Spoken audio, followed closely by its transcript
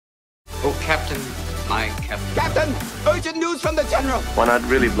Oh, Captain, my Captain. Captain, urgent news from the General. Why not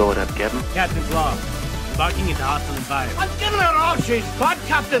really blow it up, Captain? Captain Claw, embarking into hostile environment. I'm giving it all she's got,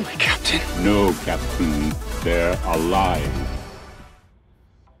 Captain. My Captain. No, Captain. They're alive.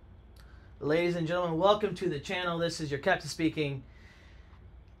 Ladies and gentlemen, welcome to the channel. This is your captain speaking.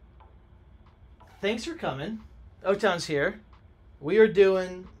 Thanks for coming. O-Town's here. We are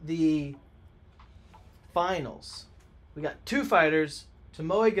doing the finals. We got two fighters,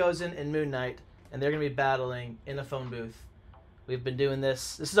 Tomoe Gozen and Moon Knight, and they're going to be battling in a phone booth. We've been doing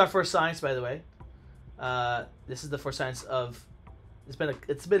this. This is our first science, by the way. This is the first science of... It's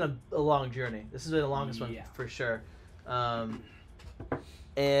been a long journey. This has been the longest one for sure.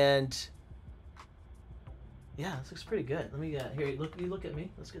 And... yeah, this looks pretty good. Let me here. You look at me.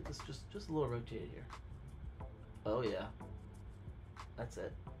 Let's get this just a little rotated here. Oh yeah, that's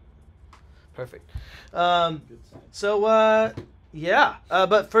it. Perfect. So yeah.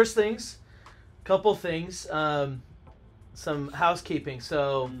 But first things, couple things. Some housekeeping.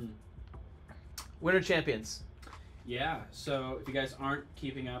 So, Winter Champions. Yeah. So if you guys aren't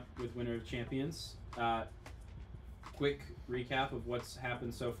keeping up with Winter Champions, quick recap of what's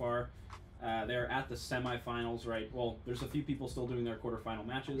happened so far. They're at the semifinals, right? Well, there's a few people still doing their quarterfinal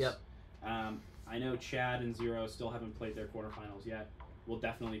matches. Yep. I know Chad and Zero still haven't played their quarterfinals yet. We'll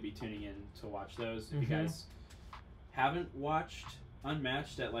definitely be tuning in to watch those. If you guys haven't watched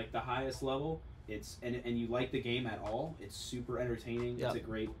Unmatched at like the highest level, and you like the game at all, it's super entertaining. Yep. It's a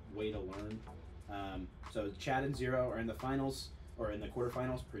great way to learn. So Chad and Zero are in the finals or in the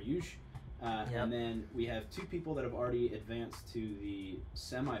quarterfinals per usual. And then we have two people that have already advanced to the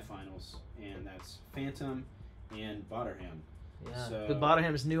semifinals, and that's Phantom and Botterham. Yeah, so, but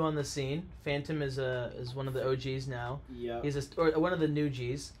Botterham is new on the scene. Phantom is one of the OGs now. Yeah, he's or one of the new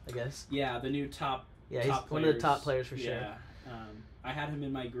Gs, I guess. Yeah, the new top. Yeah, top he's players. one of the top players for sure. Yeah, I had him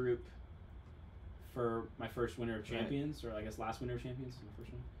in my group for my first Winter of Champions, or I guess last Winter of Champions, my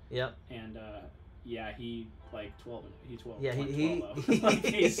first one. Yep. And yeah, he like 12. He 12. Yeah,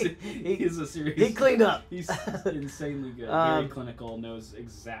 he's a serious. He cleaned up. He's insanely good. Very clinical. Knows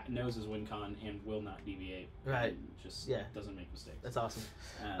his win con and will not deviate. Right. Just doesn't make mistakes. That's awesome.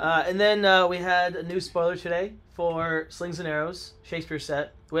 And then we had a new spoiler today for Slings and Arrows Shakespeare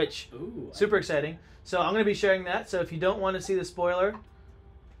set, which super exciting. So I'm going to be sharing that. So if you don't want to see the spoiler,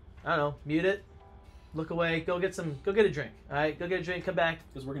 I don't know, mute it, look away, go get a drink. All right, go get a drink, come back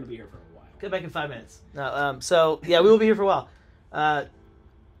because we're going to be here for a while. Get back in 5 minutes. No, so yeah, we will be here for a while.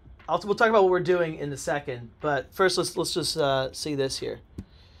 We'll talk about what we're doing in a second, but first let's just see this here.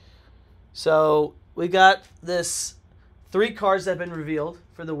 So we got this 3 cards that have been revealed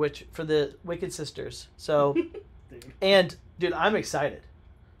for the Wicked Sisters. So, and dude, I'm excited.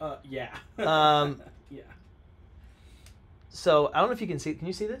 Yeah. Yeah. So I don't know if you can see. Can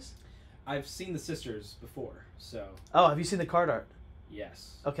you see this? I've seen the sisters before. So. Oh, have you seen the card art?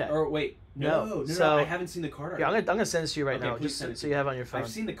 Yes. Okay. Or wait, no, so, I haven't seen the card art. Yeah, I'm gonna send this to you right now, just so you have it on your phone. I've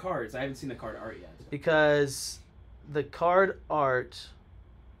seen the cards. I haven't seen the card art yet. Because the card art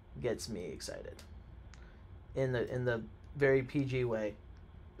gets me excited. In the very PG way.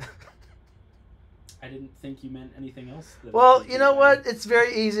 I didn't think you meant anything else. Well, you know what? It's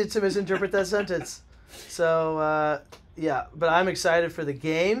very easy to misinterpret that sentence. So yeah, but I'm excited for the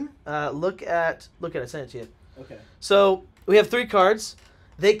game. Look at I sent it to you. Okay. So we have 3 cards.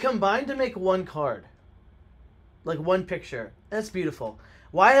 They combine to make 1 card. Like 1 picture. That's beautiful.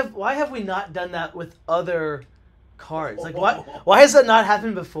 Why have we not done that with other cards? Like why has that not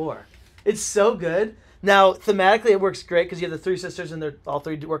happened before? It's so good. Now, thematically it works great because you have the 3 sisters and they're all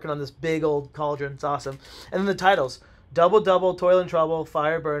 3 working on this big old cauldron. It's awesome. And then the titles. Double Double, Toil and Trouble,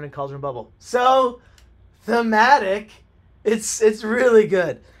 Fire Burn, and Cauldron Bubble. So thematic. It's really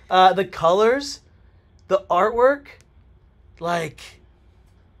good. The colors, the artwork, like,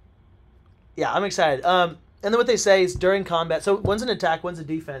 yeah, I'm excited. And then what they say is during combat, so one's an attack, one's a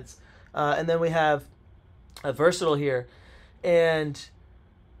defense, and then we have a versatile here, and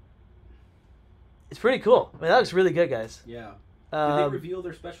it's pretty cool. I mean, that looks really good, guys. Yeah. Did they reveal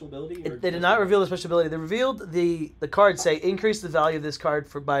their special ability? They did not reveal the special ability. They revealed the cards say increase the value of this card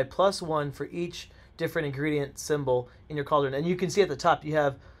by +1 for each different ingredient symbol in your cauldron, and you can see at the top you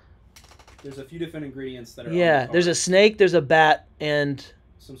have. There's a few different ingredients that are. Yeah, on the there's a snake, there's a bat, and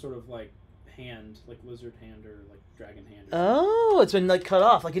some sort of like hand, like lizard hand or like dragon hand. Oh, it's been like cut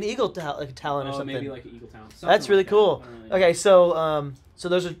off, like an eagle, like a talon or something. Maybe like an eagle talon. That's really like cool. Really okay, so so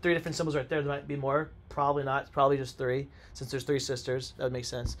those are 3 different symbols right there. There might be more, probably not. It's probably just 3, since there's 3 sisters. That would make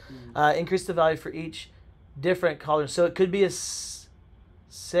sense. Increase the value for each different cauldron. So it could be a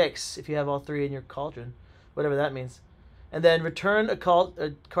 6 if you have all 3 in your cauldron, whatever that means. And then return a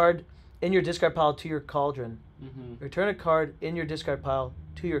card in your discard pile to your cauldron. Mm-hmm. Return a card in your discard pile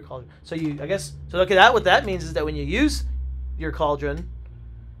to your cauldron. So I guess, look at that. What that means is that when you use your cauldron,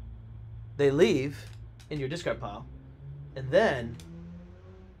 they leave in your discard pile, and then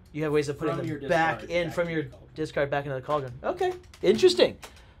you have ways of putting them back from your discard back into the cauldron. Okay, interesting.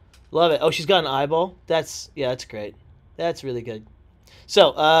 Love it. Oh, she's got an eyeball. That's great. That's really good.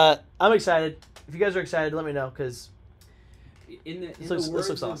 So I'm excited. If you guys are excited, let me know, because this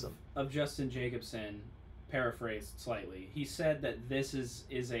looks awesome. Of Justin Jacobson, paraphrased slightly, he said that this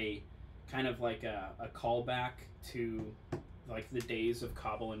is a kind of like a callback to like the days of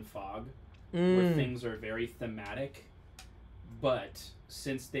Cobble and Fog, where things are very thematic, but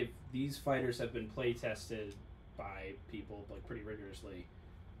since these fighters have been play tested by people like pretty rigorously,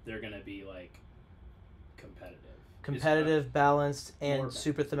 they're gonna be like competitive, balanced, and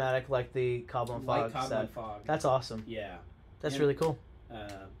super thematic, like the Cobble and Fog set. That's awesome. Yeah, that's really cool.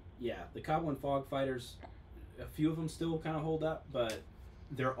 The Cobble and Fog fighters, a few of them still kind of hold up, but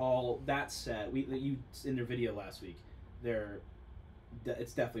they're all that set. You in their video last week,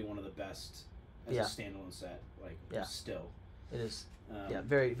 it's definitely one of the best as a standalone set. Still, it is.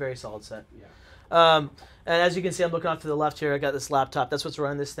 Very very solid set. Yeah. And as you can see, I'm looking off to the left here. I got this laptop. That's what's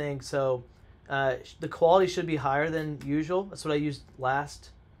running this thing. So the quality should be higher than usual. That's what I used last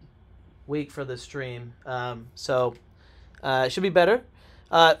week for the stream. It should be better.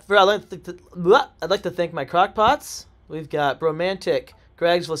 I'd like to thank my Crockpots. We've got Bromantic,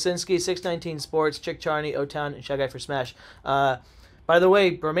 Greg's, Vlasinski, 619 Sports, Chick Charney, O-Town, and Shy Guy for Smash. By the way,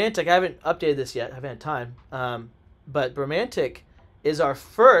 Bromantic, I haven't updated this yet. I haven't had time. But Bromantic is our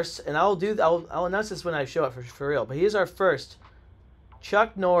first, and I'll announce this when I show it for real, but he is our first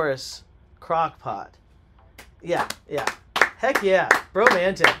Chuck Norris Crockpot. Yeah. Heck yeah.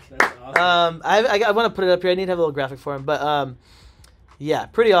 Bromantic. That's awesome. I want to put it up here. I need to have a little graphic for him. But, yeah,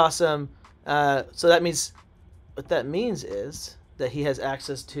 pretty awesome. So that means, what that means is that he has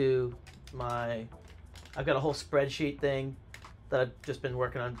access to I've got a whole spreadsheet thing that I've just been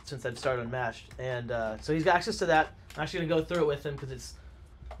working on since I've started Unmatched. And so he's got access to that. I'm actually going to go through it with him because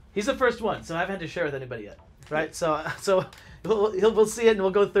he's the first one, so I haven't had to share it with anybody yet. Right? So we'll see it and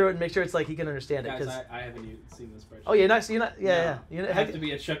we'll go through it and make sure it's like he can understand it. Guys, I haven't even seen this spreadsheet. Oh, you're not? So you're not? Yeah. You have to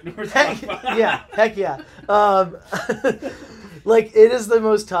be a Chuck Norris. Heck yeah. Like, it is the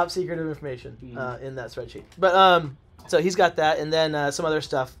most top secret of information in that spreadsheet. But so he's got that, and then some other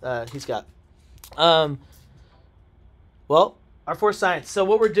stuff he's got. Well, our Force Science. So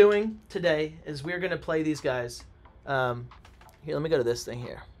what we're doing today is we're going to play these guys. Here, let me go to this thing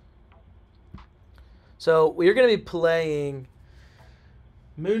here. So we're going to be playing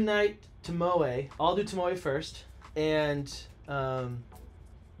Moon Knight Tomoe. I'll do Tomoe first, and we're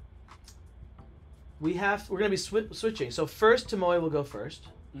going to be switching. So first, Tomoe will go first.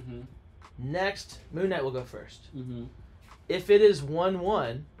 Mm-hmm. Next, Moon Knight will go first. Mm-hmm. If it is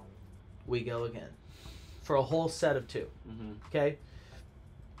 1-1, we go again for a whole set of 2. Mm-hmm. Okay?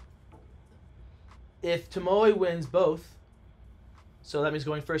 If Tomoe wins both, so that means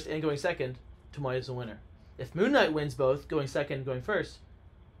going first and going second, Tomoe is the winner. If Moon Knight wins both, going second and going first,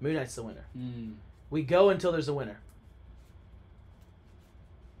 Moon Knight's the winner. Mm. We go until there's a winner.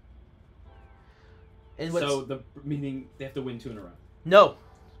 And meaning they have to win 2 in a row? No,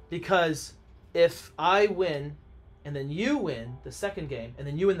 because if I win and then you win the second game and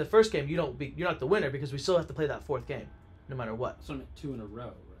then you win the first game, you're not the winner because we still have to play that 4th game, no matter what. So 2 in a row.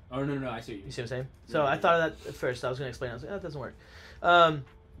 Right? Oh no! I see what you mean. You see what I'm saying? So I thought of that at first. I was going to explain. I was like, that doesn't work.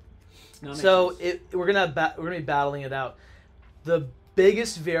 So we're gonna be battling it out. The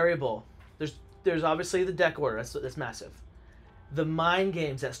biggest variable, there's obviously the deck order. That's massive. The mind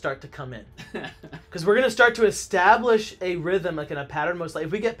games that start to come in, because we're gonna start to establish a rhythm, like in a pattern. Most likely,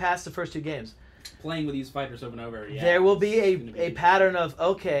 if we get past the first 2 games, playing with these fighters over and over, there will be a pattern of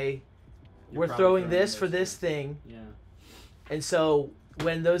we're throwing this for this thing, and so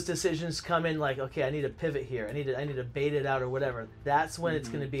when those decisions come in, like I need to pivot here, I need to bait it out or whatever. That's when it's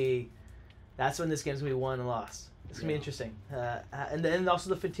gonna be. That's when this game's gonna be won and lost. It's gonna be interesting, and then also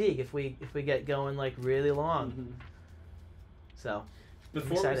the fatigue if we get going like really long. Mm-hmm. So,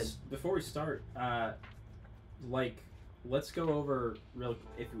 before we start, let's go over real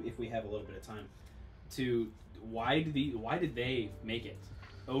if we have a little bit of time to why did they make it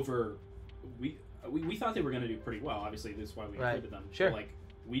over? We thought they were going to do pretty well. Obviously, this is why we included them. Sure. But,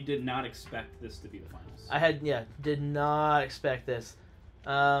 we did not expect this to be the finals. Did not expect this.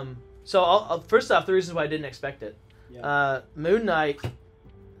 So I'll first off, the reasons why I didn't expect it. Yeah. Moon Knight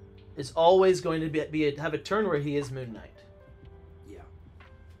is always going to have a turn where he is Moon Knight. Yeah.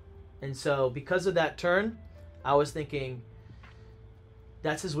 And so because of that turn, I was thinking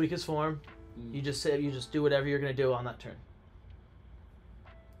That's his weakest form. You just do whatever you're gonna do on that turn.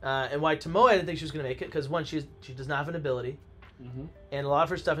 And why Tomoe, I didn't think she was gonna make it because one, she does not have an ability, and a lot of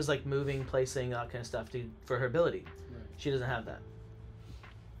her stuff is like moving, placing, that kind of stuff for her ability. Right. She doesn't have that.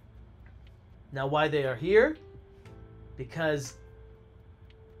 Now, why they are here? Because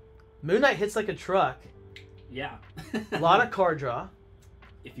Moon Knight hits like a truck. Yeah. A lot of card draw.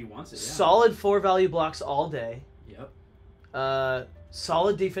 If he wants it, yeah. Solid 4-value blocks all day. Yep.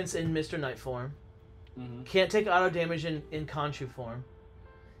 Solid defense in Mr. Knight form. Can't take auto damage in Khonshu form.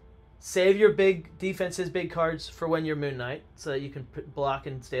 Save your big defenses, big cards for when you're Moon Knight, so that you can block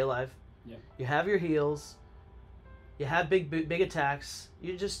and stay alive. Yeah. You have your heals. You have big attacks.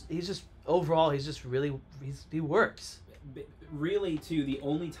 Overall, he works. Really, too, the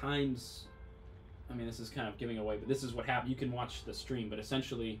only times, I mean, this is kind of giving away, but this is what happened. You can watch the stream, but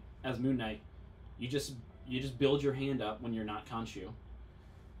essentially, as Moon Knight, you just build your hand up when you're not Khonshu,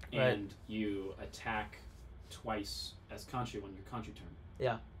 and you attack twice as Khonshu on your Khonshu turn.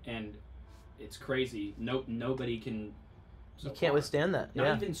 Yeah. And it's crazy. Nobody can. You can't withstand that.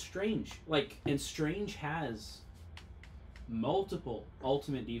 Not even Strange. And Strange has multiple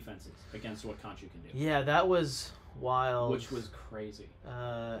ultimate defenses against what Khonshu can do. Yeah, that was wild. Which was crazy.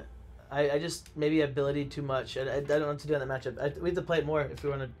 I just maybe ability too much. I don't know what to do in that matchup. We have to play it more if we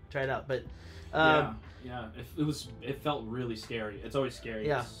want to try it out. But yeah. It felt really scary. It's always scary.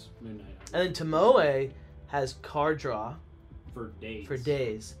 Yeah. Moon Knight. And then Tomoe has card draw For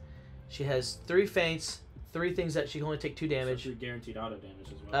days. She has 3 feints, 3 things that she can only take 2 damage. So guaranteed auto damage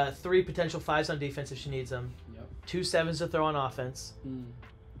as well. 3 potential 5s on defense if she needs them. Yep. 2 7s to throw on offense.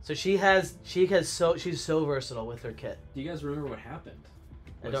 So she's so versatile with her kit. Do you guys remember what happened?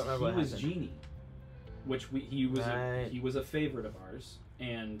 I don't remember what happened. He was Genie, which he was a favorite of ours,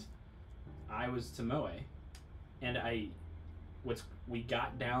 and I was Tomoe, and we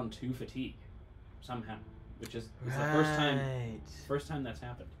got down to fatigue somehow, which is the first time that's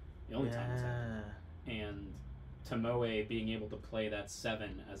happened. The only time that's happened. And Tomoe being able to play that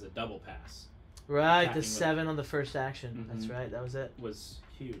 7 as a double pass. Right, the 7 on the first action. Mm-hmm. That's right, that was it. Was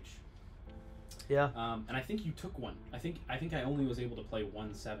huge. Yeah. And I think you took one. I think I only was able to play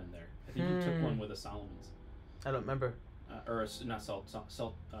 1 7 there. I think you took one with a Solomon's. I don't remember. Not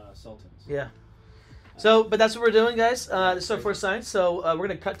Sultans. Yeah. So, but that's what we're doing, guys. This is our first sign. So we're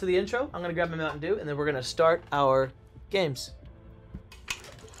gonna cut to the intro. I'm gonna grab my Mountain Dew, and then we're gonna start our games.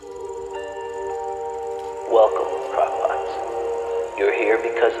 Welcome, Crockpots. You're here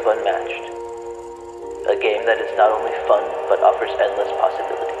because of Unmatched, a game that is not only fun, but offers endless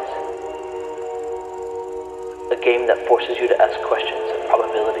possibilities. A game that forces you to ask questions of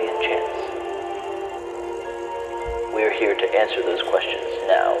probability and chance. We're here to answer those questions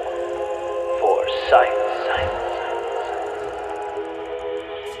now for Science.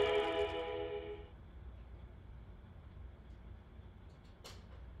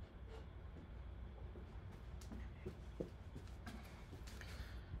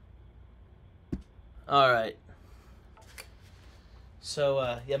 All right.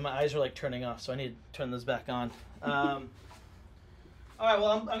 So yeah, my eyes are like turning off, so I need to turn those back on. All right.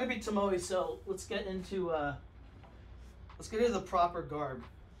 Well, I'm gonna be Tomoe, so let's get into the proper garb.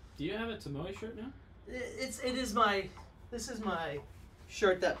 Do you have a Tomoe shirt now? This is my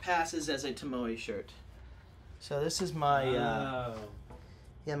shirt that passes as a Tomoe shirt. So this is my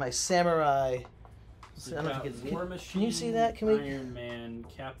my samurai. So I don't know if you War Machine, can you see that? Can we? Iron Man,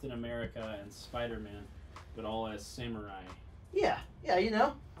 Captain America, and Spider-Man, but all as samurai. Yeah, you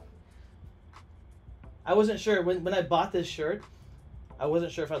know. I wasn't sure when I bought this shirt. I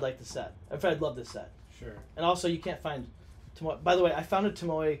wasn't sure if I'd like the set. If I'd love this set. Sure. And also, you can't find Tomoe. By the way, I found a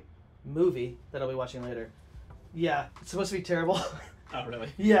Tomoe movie that I'll be watching later. Yeah, it's supposed to be terrible. Oh, really?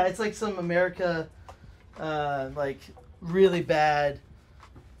 Yeah, it's like some America, like really bad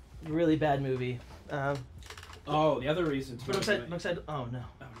movie. The other reason. But I'm excited. Oh no.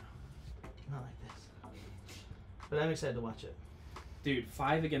 Not like this. But I'm excited to watch it. Dude,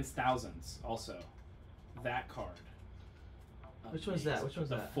 5 Against Thousands. Also, that card. Which one's that? Which one's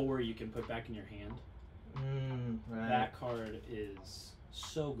the that? 4 you can put back in your hand. Right. That card is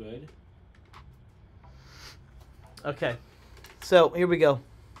so good. Okay, so here we go.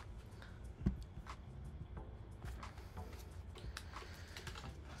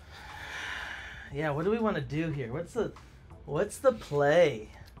 Yeah, what do we want to do here? What's the play?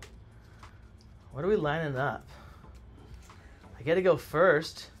 What are we lining up? I gotta go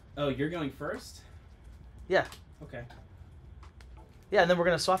first. Oh, you're going first? Yeah. Okay. Yeah, and then we're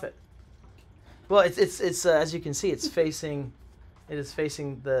gonna swap it. Well, it's as you can see, it is facing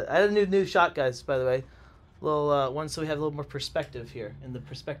the. I had a new shot, guys. By the way, little one so we have a little more perspective here in the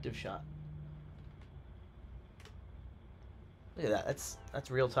perspective shot. Look at that.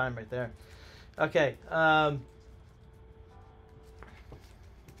 That's real time right there. Okay.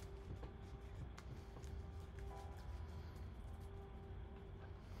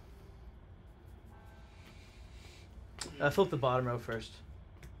 Flip the bottom row first.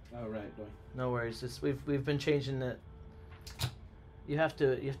 Oh right, boy. No worries. We've been changing it. You have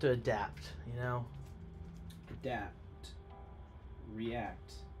to adapt. You know. Adapt.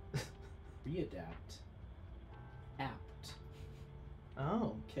 React. Readapt. Apt.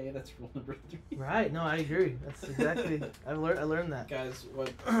 Oh. Okay, that's rule number 3. Right. No, I agree. That's exactly. I learned that. Guys, what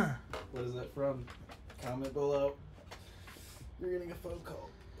is that from? Comment below. You're getting a phone call.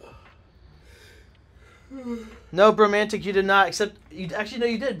 No, Bromantic, you did not. Except you actually no,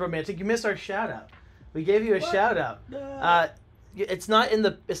 you did, Bromantic. You missed our shout out. We gave you a shout out. No. It's not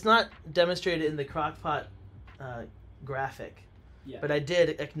demonstrated in the Crockpot graphic. Yeah. But I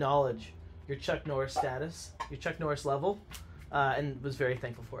did acknowledge your Chuck Norris status, your Chuck Norris level, and was very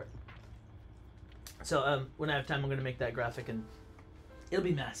thankful for it. So when I have time, I'm going to make that graphic, and it'll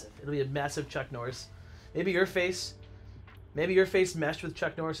be massive. It'll be a massive Chuck Norris. Maybe your face meshed with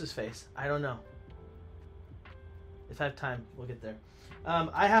Chuck Norris's face. I don't know. If I have time, we'll get there.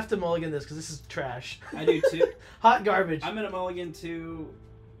 I have to mulligan this because this is trash. I do too. Hot garbage. I'm gonna mulligan too.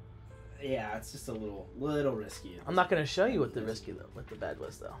 Yeah, it's just a little risky. I'm not gonna show you what the bad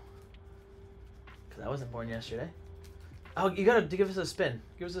was though, because I wasn't born yesterday. Oh, you gotta give us a spin.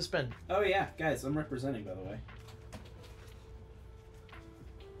 Give us a spin. Oh yeah, guys, I'm representing, by the way.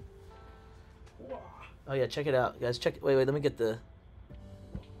 Oh yeah, check it out, guys. Check. Wait, let me get the.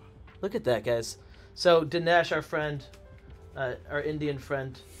 Look at that, guys. So Dinesh, our friend, our Indian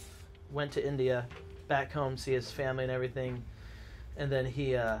friend, went to India, back home, see his family and everything, and then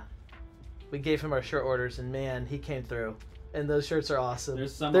we gave him our shirt orders, and man, he came through. And those shirts are awesome.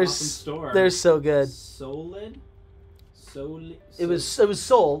 There's some awesome store. They're so good. Solid. It was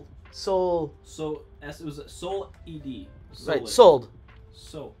Soul. So it was Soul ED. Right, sold.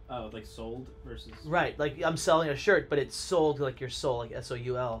 So like sold versus. Right, like I'm selling a shirt, but it's sold like your soul, like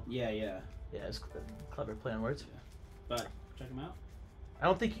SOUL. Yeah. Yeah, it's a clever play on words. Yeah. But check them out. I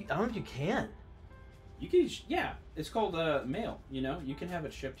don't think you can. You can, yeah. It's called mail. You know, you can have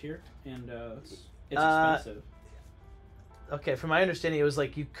it shipped here, and it's expensive. Okay, from my understanding, it was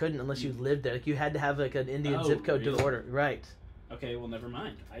like you couldn't unless you lived there. Like you had to have like an Indian zip code really? to order. Right. Okay, well, never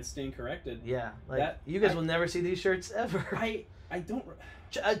mind. I stand corrected. Yeah, like you guys will never see these shirts ever. I don't.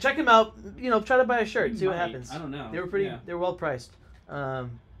 Check them out. You know, try to buy a shirt. See what happens. I don't know. They were pretty. Yeah. They were well priced.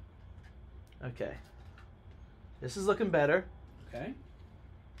 Okay. This is looking better. Okay.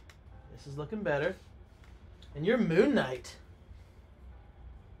 This is looking better. And you're Moon Knight.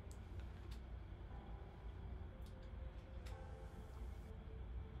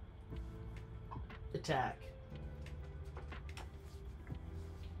 Attack.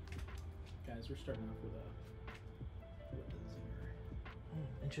 Guys, we're starting off with a zinger.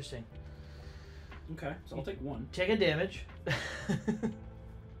 Interesting. Okay, so I'll take 1. Taking damage.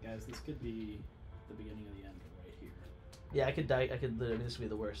 Guys, this could be the beginning of the end right here. Yeah, I could die. I mean, this would be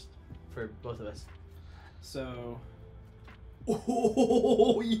the worst for both of us. So.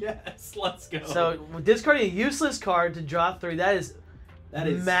 Oh yes, let's go. So discarding a useless card to draw 3. That is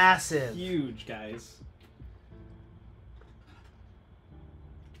massive. Huge, guys.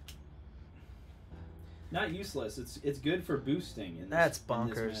 Not useless. It's good for boosting. That's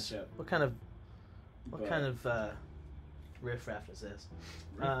bonkers. bonkers. In this matchup. What kind of riffraff is this?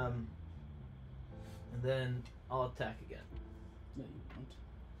 And then I'll attack again. No, you won't.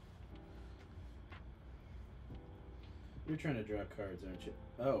 You're trying to draw cards, aren't you?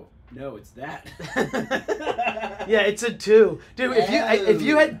 Oh no, it's that. Yeah, it's a 2, dude.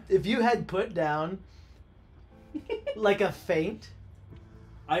 If you had put down like a feint,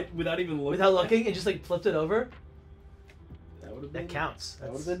 without even looking, and just like flipped it over. That counts.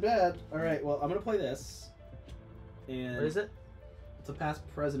 That would have been bad. All right, well, I'm gonna play this. And what is it? It's a past,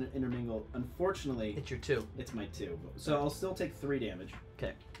 present, intermingle. Unfortunately, it's your 2. It's my 2. So I'll still take 3 damage.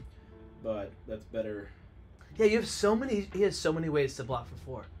 Okay. But that's better. Yeah, you have so many. He has so many ways to block for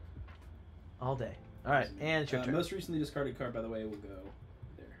 4. All day. All right, and it's your turn. Most recently discarded card, by the way, will go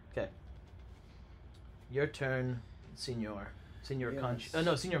there. Okay. Your turn, Senor. Senor Yes. Conch. Oh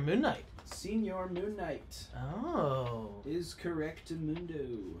no, Senor Moon Knight. Senor Moon Knight. Oh. Is correct,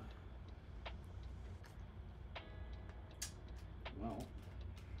 Mundo. Well.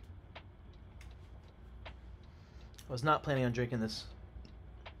 I was not planning on drinking this.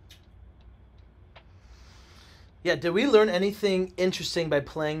 Yeah, did we learn anything interesting by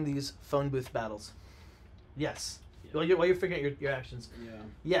playing these phone booth battles? Yes. Yeah. While you're figuring out your actions. Yeah.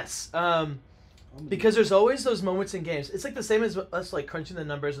 Yes. Because there's always those moments in games. It's like the same as us like crunching the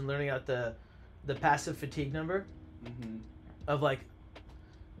numbers and learning out the passive fatigue number. Mm-hmm. Of like,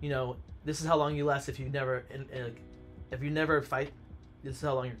 you know, this is how long you last if you never fight. This is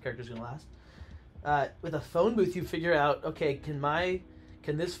how long your character's gonna last. With a phone booth, you figure out, okay, can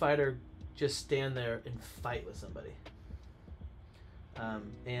this fighter just stand there and fight with somebody?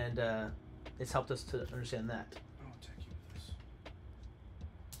 And it's helped us to understand that. I'll attack you with this.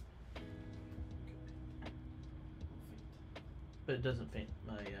 But it doesn't faint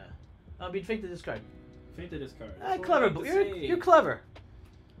my. Oh, but faint the discard. Faint the discard. Clever, but you're clever.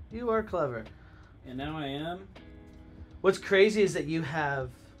 You are clever. And now I am. What's crazy is that you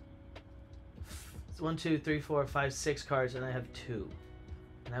have 1, 2, 3, 4, 5, 6 cards, and I have 2,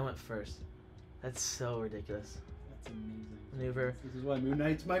 and I went first. That's so ridiculous. That's amazing. Maneuver. This is why Moon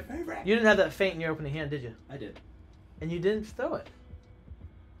Knight's my favorite. You didn't have that feint in your opening hand, did you? I did. And you didn't throw it.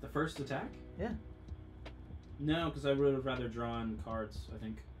 The first attack? Yeah. No, because I would have rather drawn cards, I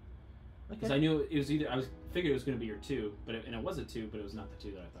think. Because Okay. I knew it was either, figured it was going to be your 2, and it was a 2, but it was not the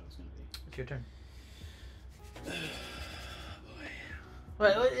 2 that I thought it was going to be. It's your turn. Boy.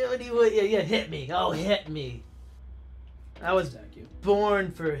 What do you hit me. Oh, hit me. I was Attack you.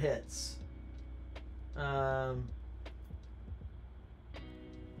 born for hits. I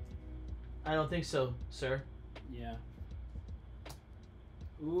don't think so, sir. Yeah.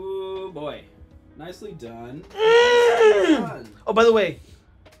 Ooh, boy. Nicely done. Oh, by the way,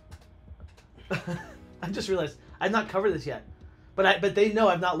 I just realized I've not covered this yet, but they know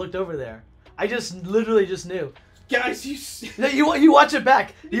I've not looked over there. I just literally just knew. Guys, No, you watch it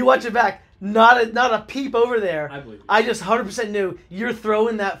back. You watch it back. Not a peep over there. I believe you. I just 100% knew you're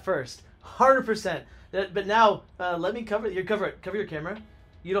throwing that first. 100%. But now let me cover it. Cover your camera.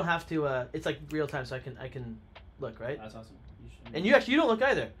 You don't have to. It's like real time, so I can look, right. That's awesome. And you don't look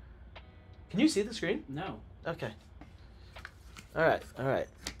either. Can you see the screen? No. Okay. All right.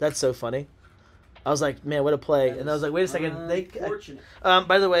 That's so funny. I was like, man, what a play, and I was like, wait a second. Unfortunate.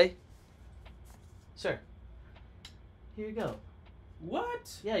 By the way, sir, here you go.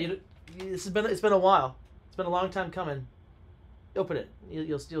 What? Yeah, it's been a while. It's been a long time coming. Open it.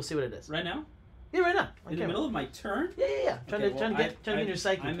 You'll see what it is. Right now? Yeah, right now. In the middle of my turn? Yeah. Trying to get in your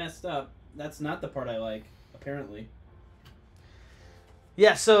psyche. I messed up. That's not the part I like, apparently.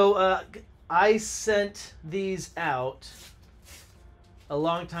 Yeah. So I sent these out a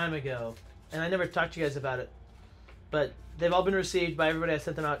long time ago, and I never talked to you guys about it. But they've all been received by everybody I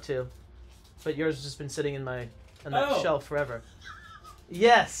sent them out to. But yours has just been sitting on that shelf forever.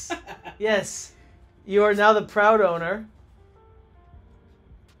 Yes. Yes. You are now the proud owner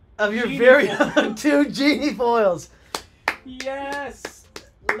of your Genie very foil. own 2 Genie foils. Yes!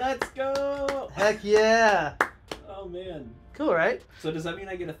 Let's go! Heck yeah. Oh, man. Cool, right? So does that mean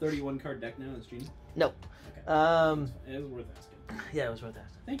I get a 31 card deck now as Genie? No. Okay. It was worth asking. Yeah, it was worth that.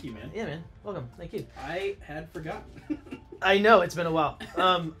 Thank you, man. Yeah, man. Welcome. Thank you. I had forgotten. I know, it's been a while.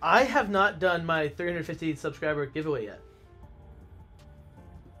 I have not done my 350 subscriber giveaway yet.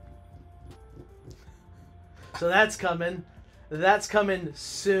 So that's coming. That's coming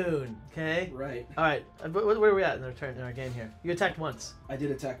soon, okay? Right. All right. Where are we at in our game here? You attacked once. I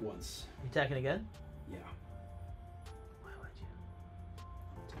did attack once. You attacking again? Yeah. Why would you?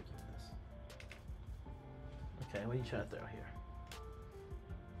 I'm taking this. Okay, what are you trying to throw here?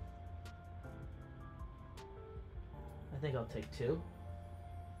 I think I'll take 2. You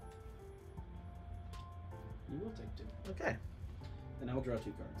will take 2. Okay. And I will draw 2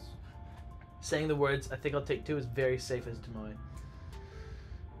 cards. Saying the words, I think I'll take 2 is very safe as Tomoe.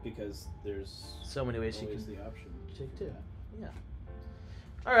 Because there's So many ways you always can the option. take 2. Yeah.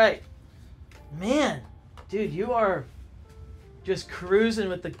 All right. Man, dude, you are just cruising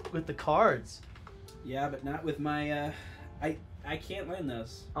with the cards. Yeah, but not with my. I can't land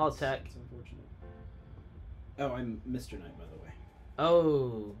those. I'll attack. It's unfortunate. Oh, I'm Mr. Knight, by the way.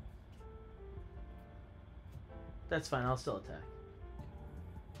 Oh. That's fine. I'll still attack.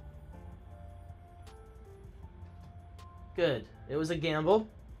 Good. It was a gamble.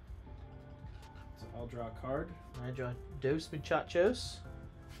 So I'll draw a card. I draw Dos Muchachos.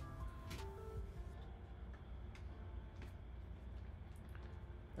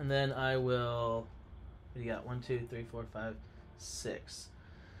 And then I will. What do you got? 1, 2, 3, 4, 5, 6.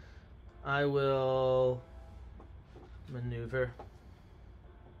 I will maneuver.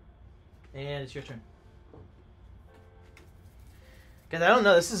 And it's your turn. Guys, I don't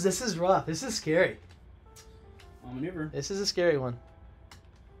know. This is rough. This is scary. I'll maneuver. This is a scary one.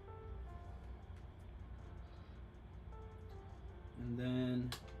 And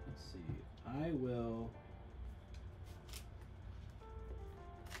then, let's see. I will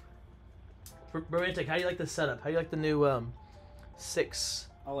Romantic, how do you like the setup? How do you like the new 6?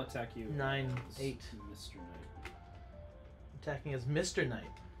 I'll attack you. 9, as 8. Mr. Knight. Attacking as Mr. Knight.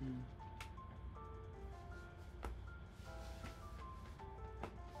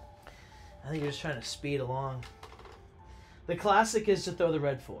 I think you're just trying to speed along. The classic is to throw the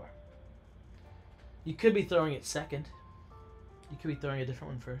red 4. You could be throwing it second. You could be throwing a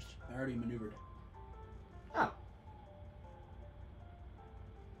different one first. I already maneuvered. Oh.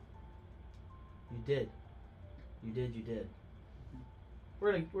 You did. You did.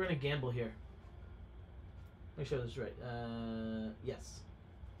 We're gonna gamble here. Make sure this is right. Yes.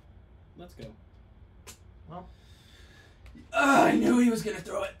 Let's go. Well. I knew he was gonna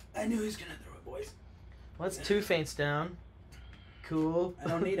throw it. Boys. Well, that's 2 feints down. Cool. I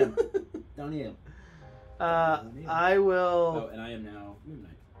don't need him. Don't need him. I will. Oh, and I am now Moon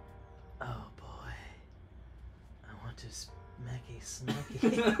Knight. Oh boy. I want to smacky.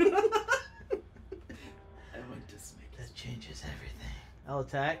 I want to smack. That changes everything. I'll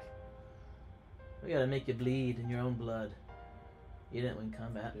attack. We gotta make you bleed in your own blood. You didn't win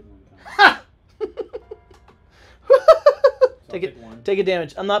combat. Ha! Take a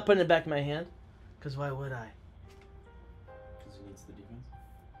damage. I'm not putting it back in my hand. Because why would I? Because he needs the defense.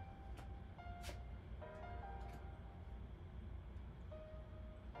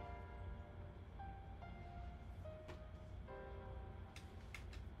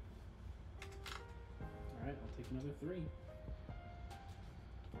 Alright, I'll take another 3.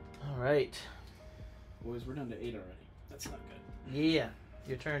 Alright. Boys, we're down to 8 already. That's not good. Yeah.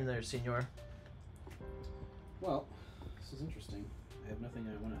 Your turn there, senor. Well, this is interesting. I have nothing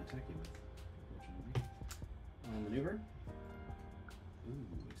I want to attack you with, unfortunately. Maneuver. Ooh,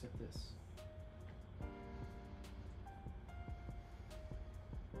 except this.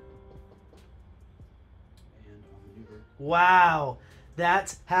 And I'll maneuver. Wow.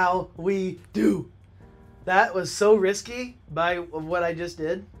 That's how we do. That was so risky by what I just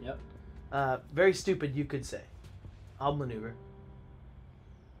did. Yep. Very stupid, you could say. I'll maneuver.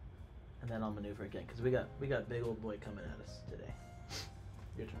 And then I'll maneuver again, because we got big old boy coming at us today.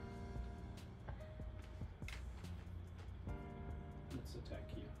 Your turn. Let's attack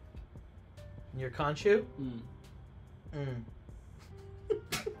you. Your Conchu? Mm.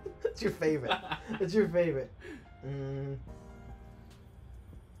 That's your favorite. That's your favorite.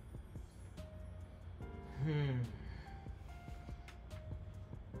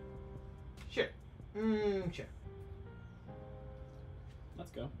 Sure. Sure.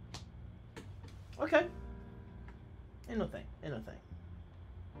 Let's go. Okay. Ain't no thing.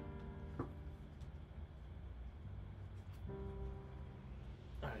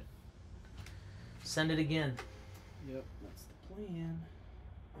 Alright. Send it again. Yep, that's the plan.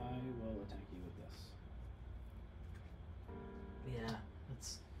 I will attack you with this. Yeah.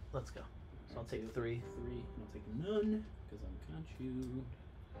 Let's go. So I'll take 3. 3. I'll take none because I'm Conchu.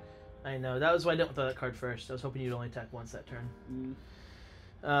 I know. That was why I didn't throw that card first. I was hoping you'd only attack once that turn.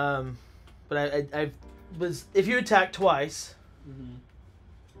 But I was, if you attack twice,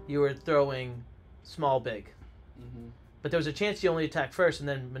 you were throwing small big. But there was a chance you only attack first and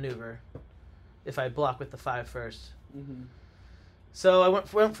then maneuver. If I block with the 5 first. So I went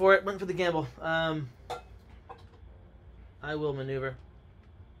for it. Went for the gamble. I will maneuver.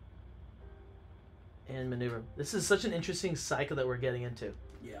 And maneuver. This is such an interesting cycle that we're getting into.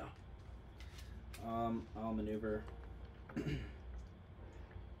 Yeah. I'll maneuver. And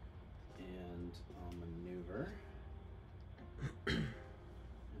I'll maneuver. And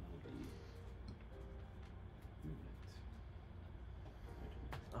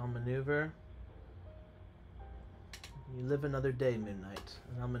I'll maneuver. You live another day, Moon Knight.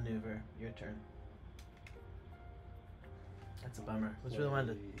 And I'll maneuver. Your turn. That's a bummer. I was really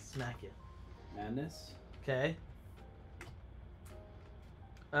wanted to smack you. Madness. Okay.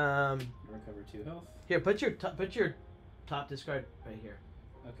 Recover 2 health. Here, put your top discard right here,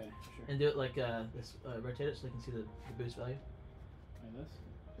 Okay, sure. and do it like this. Rotate it so they can see the boost value. Like this?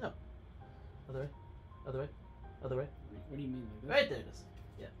 No. Other way. Other way. What do you mean like this? Right there it is.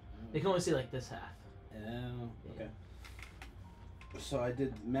 Yeah. They can only see like this half. Oh, okay. Yeah. So I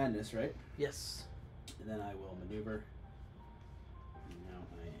did madness, right? Yes. And then I will maneuver. And now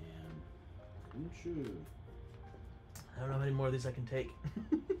I am Conchu. I don't know how many more of these I can take.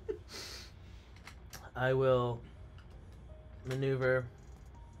 I will maneuver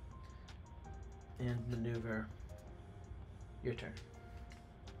and maneuver. Your turn.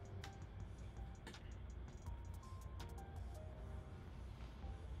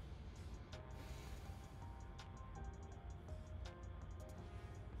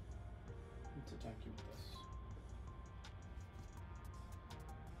 Let's attack you with this.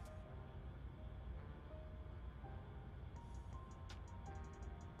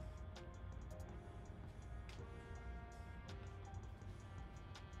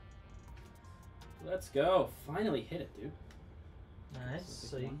 Let's go. Finally hit it, dude. Nice.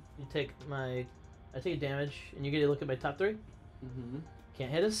 So take you one. take my... I take damage, and you get to look at my top 3? Mm-hmm. Can't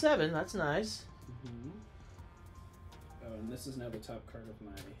hit a 7. That's nice. Mm-hmm. Oh, and this is now the top card of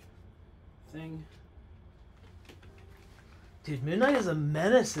my thing. Dude, Moon Knight is a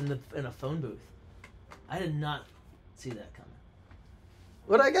menace in a phone booth. I did not see that coming.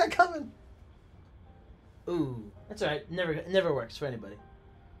 What I got coming? Ooh, that's alright. Never works for anybody.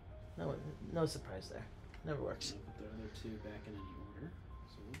 No surprise there. Never works. I'll put the other 2 back in any order.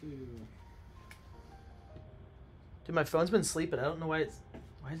 So we'll do. Dude, my phone's been sleeping. I don't know why it's.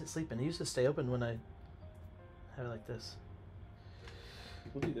 Why is it sleeping? It used to stay open when I have it like this.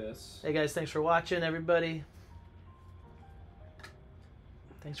 We'll do this. Hey guys, thanks for watching, everybody.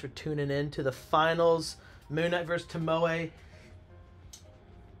 Thanks for tuning in to the finals. Moon Knight versus Tomoe.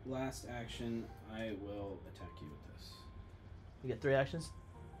 Last action, I will attack you with this. You get 3 actions?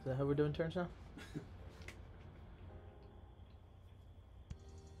 Is that how we're doing turns now?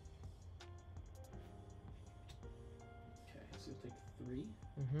 Okay, so you'll take 3,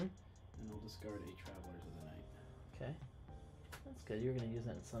 Mm-hmm. and I'll discard a Travelers of the Night. Okay. That's good. You're going to use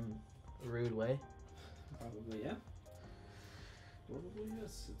that in some rude way. Probably, yeah. Probably,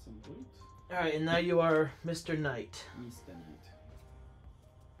 yes, at some point. Alright, and now you are Mr. Knight. Mr. Knight.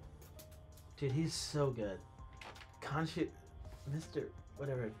 Dude, he's so good. Khonshu... Mr...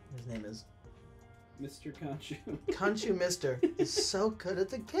 whatever his name is. Mr. Khonshu. Khonshu Mister is so good at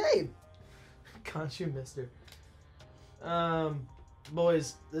the game. Khonshu Mister.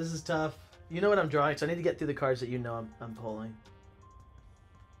 Boys, this is tough. You know what I'm drawing, so I need to get through the cards that you know I'm pulling.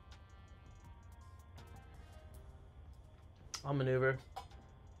 I'll maneuver.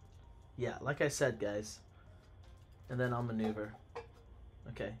 Yeah, like I said, guys. And then I'll maneuver.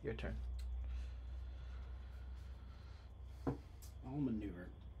 Okay, your turn. I'll maneuver.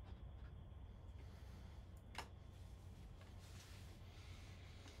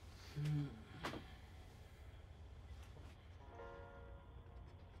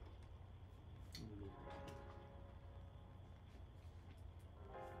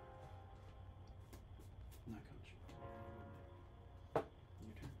 Not Khonshu.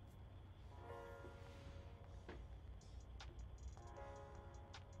 Your turn.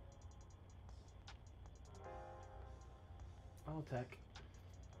 I'll attack.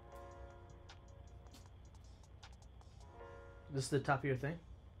 This is the top of your thing?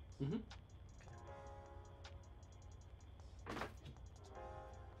 Mm-hmm. So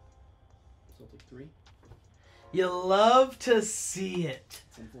I'll take 3. You love to see it.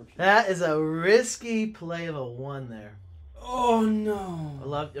 It's unfortunate. That is a risky play of a 1 there. Oh no! I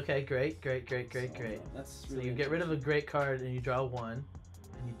love. Okay, great. So, that's So really you get rid of a great card and you draw 1, and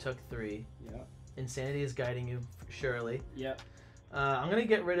you took 3. Yeah. Insanity is guiding you, surely. Yep. I'm gonna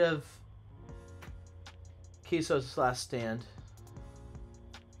get rid of Kiso's last stand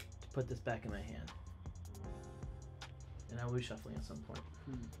to put this back in my hand, and I will be shuffling at some point.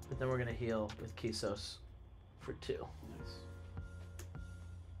 But then we're gonna heal with Kisos for 2. Nice.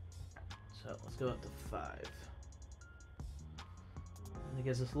 So let's go up to 5. And it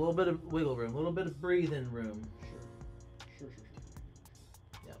gives us a little bit of wiggle room, a little bit of breathing room. Sure.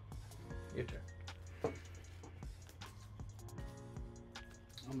 Yep. Your turn.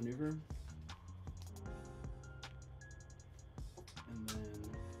 I'll maneuver. And then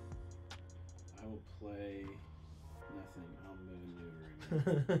I will play nothing. I'll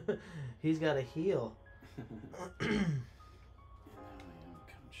maneuver again. He's got a heal. And now I am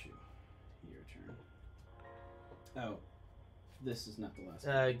Khonshu. Your turn. Oh, this is not the last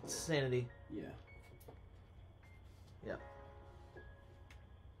one. Sanity. Yeah. Yep.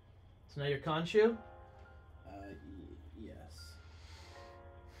 So now you're Khonshu? Yes.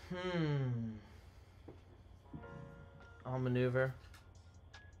 I'll maneuver.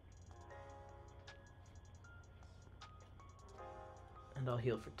 And I'll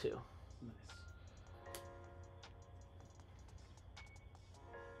heal for 2. Nice.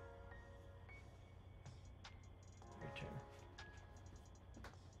 Your turn.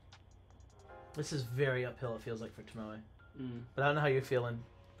 This is very uphill, it feels like, for Tomoe. But I don't know how you're feeling.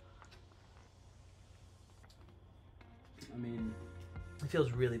 I mean, It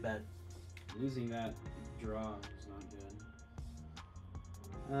feels really bad. losing that draw was not good.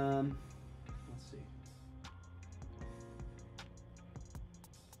 Let's see.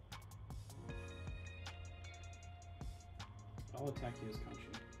 I'll attack you as Khonshu.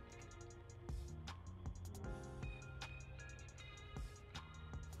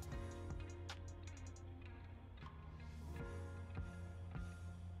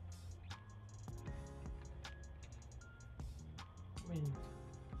 I mean,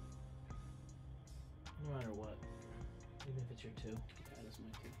 that's your 2. Yeah, that's my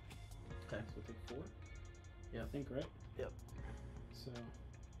 2. Okay. So we'll take 4. Yep. I think, right? Yep. So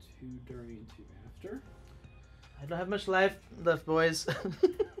 2 during and 2 after. I don't have much life left, boys. Dang.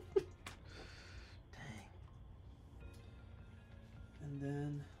 And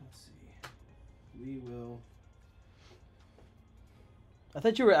then, let's see. We will... I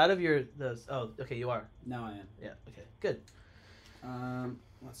thought you were out of your... those. Oh, okay, you are. Now I am. Yeah, okay, good.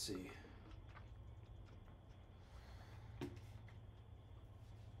 Let's see.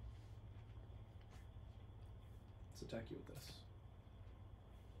 Let's attack you with this.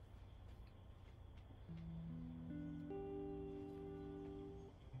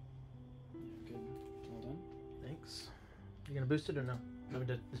 Yeah, good. Well done. Thanks. You gonna boost it or no? No, we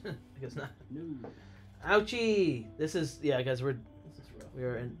did. I guess not. No. Ouchie! This is... Yeah, guys, This is rough. we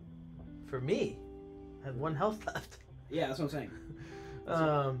are in... For me, I have 1 health left. Yeah, that's what I'm saying.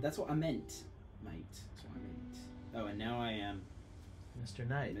 That's what I meant. Mate. That's what I meant. Oh, and now I am Mr.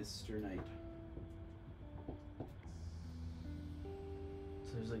 Knight. Mr. Knight.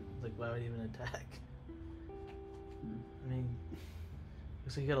 So there's like why would you even attack? Hmm. I mean,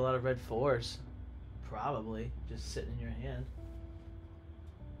 looks like you got a lot of red 4s. Probably. Just sitting in your hand.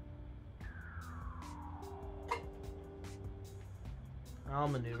 I'll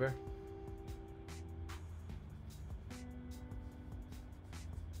maneuver.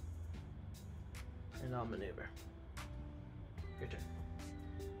 And I'll maneuver. Your turn.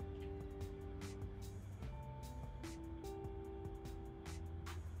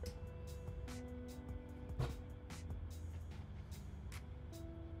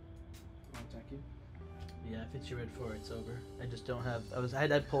 I'll attack you. Yeah, if it's your red 4, it's over. I just don't have... I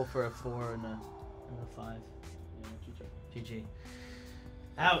had that pull for a 4 and a 5. Yeah, GG. GG.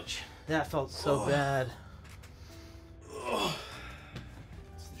 Ouch. That felt so bad.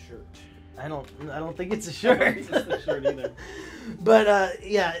 It's the shirt. I don't think it's a shirt. It's the shirt either. But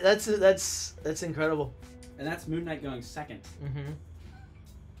yeah, that's incredible. And that's Moon Knight going second. Mhm.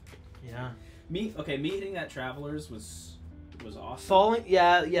 Yeah. Me hitting that Travelers was awesome. Falling,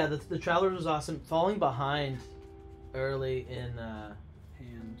 yeah, the Travelers was awesome. Falling behind early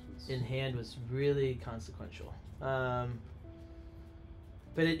in hand was really consequential.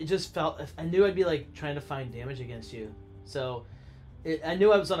 But it just felt, I knew I'd be like trying to find damage against you. So I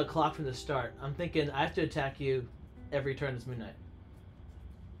knew I was on a clock from the start. I'm thinking I have to attack you every turn as Moon Knight.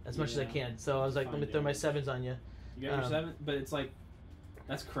 As much as I can. So I was like, let me throw my 7s on you. You got your 7, but it's like,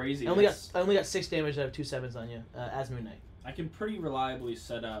 that's crazy. I only got 6 damage. I have 2 7s on you as Moon Knight. I can pretty reliably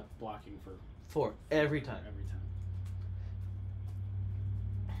set up blocking for 4 every time. Every time.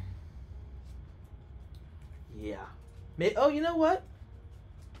 Yeah. Oh, you know what?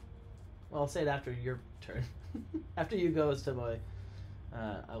 Well, I'll say it after your turn. After you go as Tomoe,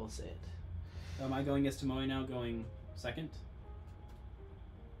 I will say it. Am I going as Tomoe now, going second?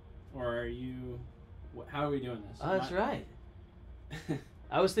 Or are you... How are we doing this? Oh, that's right.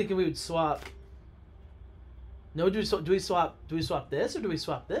 I was thinking we would swap... No, do we swap this or do we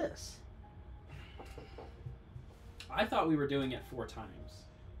swap this? I thought we were doing it 4 times.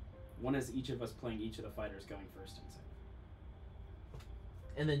 One is each of us playing each of the fighters going first and second.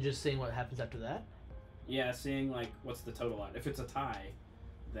 And then just seeing what happens after that? Yeah, seeing like what's the total out. If it's a tie,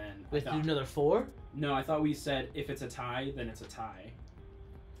 then We have to do another 4? No, I thought we said if it's a tie, then it's a tie.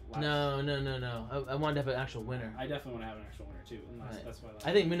 No. I wanted to have an actual winner. I definitely want to have an actual winner too. And that's why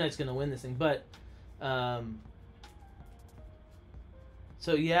I think Moon Knight's gonna win this thing, but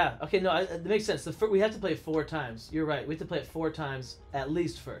so yeah, okay, no, it makes sense. We have to play it 4 times. You're right. We have to play it 4 times at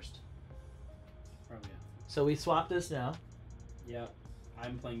least first. Probably, yeah. So we swap this now. Yeah,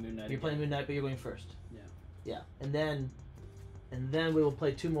 I'm playing Moon Knight. You're playing Moon Knight, but you're going first. Yeah. Yeah, and then we will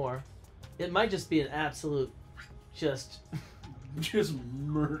play 2 more. It might just be an absolute, just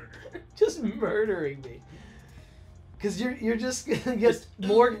murder. just murdering me. Because you're just gonna get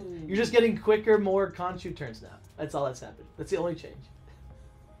more. You're just getting quicker, more Khonshu turns now. That's all that's happened. That's the only change.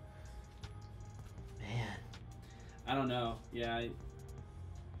 Man, I don't know. Yeah,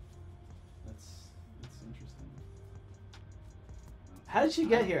 that's interesting. how did she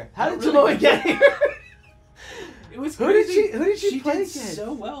get here? How did really Tomoe get here? It was Who crazy. did she play did against?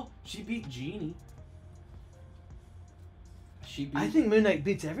 so well. She beat Genie. I think Moon Knight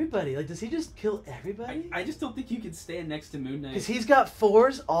beats everybody. Like, does he just kill everybody? I just don't think you can stand next to Moon Knight. Because he's got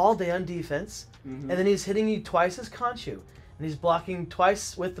 4s all day on defense, Mhm. and then he's hitting you twice as Khonshu, and he's blocking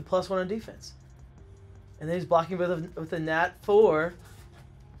twice with the +1 on defense, and then he's blocking with a Nat 4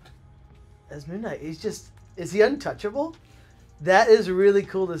 as Moon Knight. Is he untouchable? That is really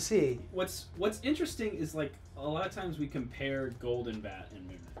cool to see. What's interesting is like a lot of times we compare Golden Bat and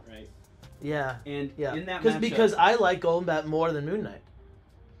Moon Knight, right? Yeah. And Yeah. in that matchup, Because I like Golden Bat more than Moon Knight.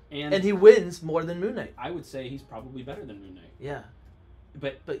 and he wins more than Moon Knight. I would say he's probably better than Moon Knight. Yeah.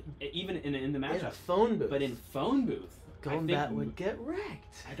 But even in the In a matchup, phone booth. but in phone booth, Golden Bat would get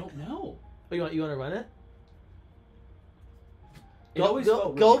wrecked. I don't know. Oh, you want to run it? It always felt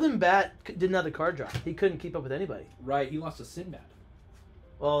really- Golden Bat didn't have the card draw. He couldn't keep up with anybody. Right, he lost to Sinbad.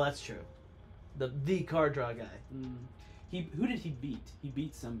 Well, that's true. The card draw guy. Who did he beat? He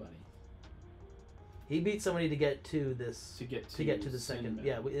beat somebody. He beat somebody to get to this. To get to the second. Sinbad.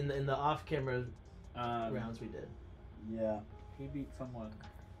 Yeah, in the off camera Um, rounds we did. Yeah, he beat someone.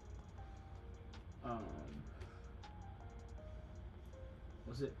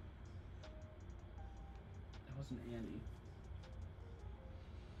 Was it? That wasn't Andy.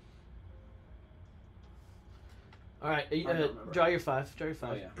 All right, I don't remember. draw your 5. Draw your 5.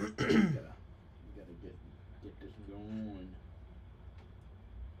 Oh yeah. you gotta get this going.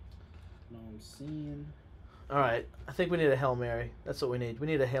 No, I'm seeing. All right, I think we need a Hail Mary. That's what we need. We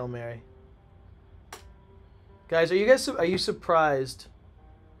need a Hail Mary. Guys, are you surprised?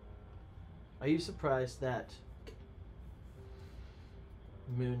 Are you surprised that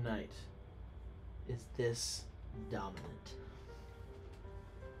Moon Knight is this dominant?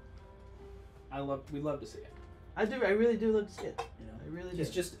 We love to see it. I really do love to see it. You know, I really do. he's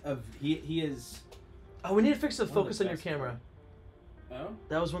just he is. Oh, we need to fix the One of the focus on your best camera. Oh.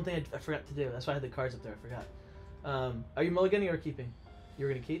 That was one thing I forgot to do. That's why I had the cards up there. I forgot. Are you mulliganing or keeping? You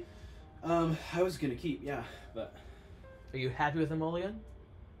were gonna keep. I was gonna keep, yeah, but. Are you happy with the mulligan?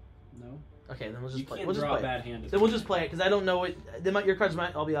 No. Okay, then we'll just You play. can't We'll just draw play. a bad hand. Then we'll just play it because I don't know what your cards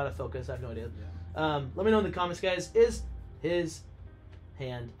might all be out of focus. I have no idea. Yeah. Let me know in the comments, guys. Is his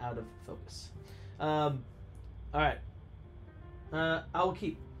hand out of focus? All right. I will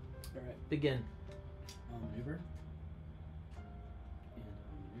keep. All right. Begin. Maneuver.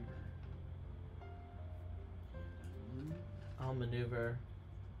 And I'll maneuver. maneuver.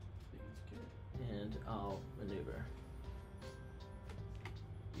 And I'll maneuver.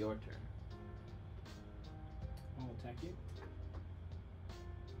 Your turn. I'll attack you.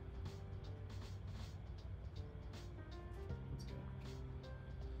 Let's go.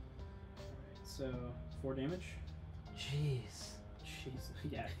 Alright, so 4 damage. Jeez. Jeez,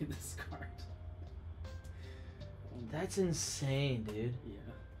 yeah, this card. That's insane, dude. Yeah.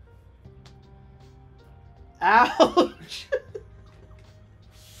 Ouch!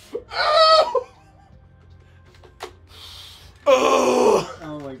 Ow! Oh!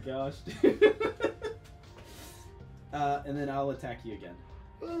 Oh my gosh, dude. And then I'll attack you again.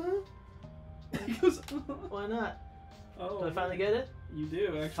 He goes, Why not? oh, Do I finally get it? You do,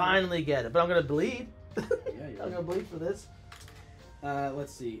 actually. Finally get it, but I'm gonna bleed. Yeah, you're I'm gonna bleed for this.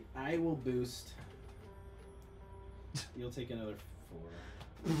 Let's see. I will boost. You'll take another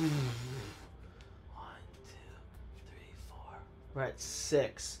 4. 1, 2, 3, 4. We're at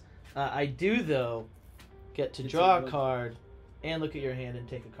 6. I do though get to It's draw a a card and look at your hand and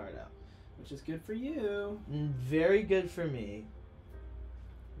take a card out. Which is good for you. Very good for me.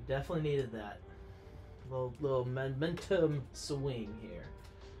 Definitely needed that. Little momentum swing here.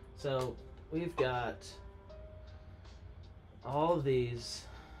 So we've got all of these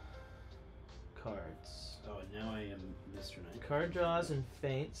cards. Oh, and now I am Mr. Knight. Card draws and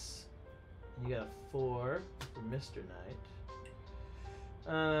feints. You got 4 for Mr. Knight.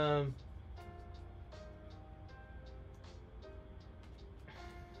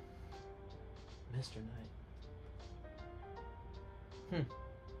 Mr. Knight.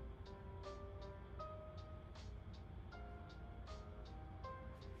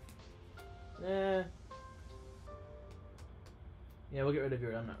 Yeah, we'll get rid of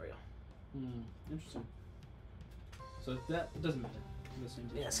your I'm not real. Interesting. So that doesn't matter. The same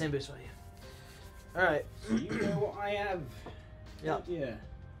boost. Yeah, same boost value. Alright. So you know what I have. Yeah. Yeah.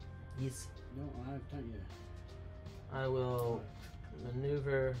 Yes. No, I have done yet. I will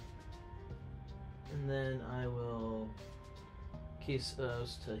maneuver, and then I will Keys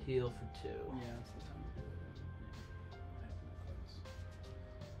those to heal for 2. Yeah, that's the time to do it. Yeah. I have no cards.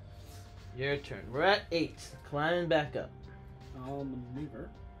 Your turn. We're at 8. Climbing back up. I'll maneuver.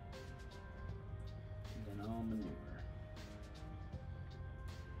 And then I'll maneuver. Alright.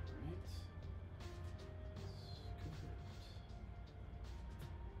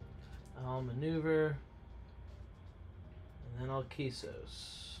 I'll maneuver, and then I'll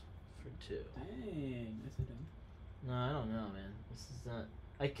Kisos for 2. Dang, nicely done. No, I don't know, man. This is not.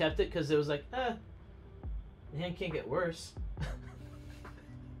 I kept it because it was like, the hand can't get worse.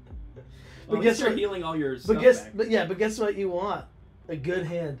 Well, But guess you're what? healing all your But stuff guess, back. but guess what you want? A good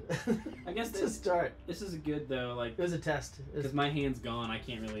hand. I guess to start. This is good though, like It was a test. It was- because my hand's gone. I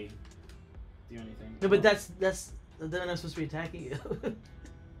can't really. do anything. No, but that's then I'm supposed to be attacking you.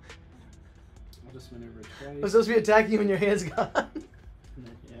 I'll just maneuver I'm twice. supposed to be attacking you when your hand's gone.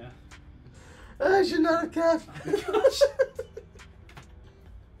 Yeah. I should not have kept. Oh my gosh.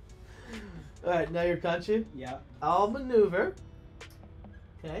 Alright, now you're Kanchu. Yeah. I'll maneuver.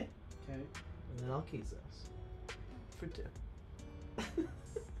 Okay. Okay. And then I'll keys those. For 2.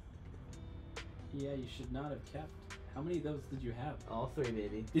 Yeah, you should not have kept. How many of those did you have? All 3,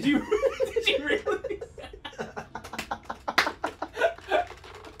 baby. Did you? Did you really?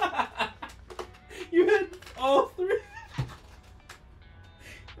 You had all 3.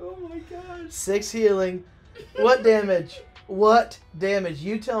 Oh my gosh. 6 healing. What damage? What damage?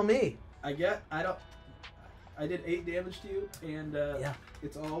 You tell me. I did 8 damage to you, and Yeah.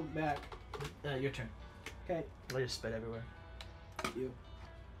 it's all back. Your turn. Okay. I just spit everywhere. You.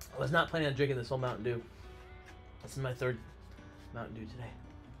 I was not planning on drinking this whole Mountain Dew. This is my 3rd Mountain Dew today.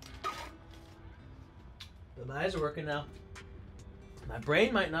 But my eyes are working now. My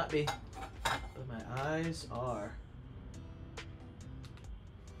brain might not be, but my eyes are.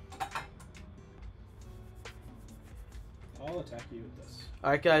 I'll attack you with this.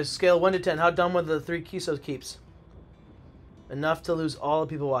 Alright guys, scale 1 to 10. How dumb were the 3 Kisos keeps? Enough to lose all the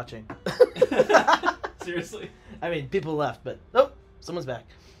people watching. Seriously? I mean, people left, but nope, someone's back.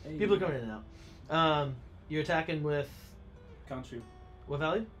 Hey, People are coming in and out. You're attacking with Conchu. what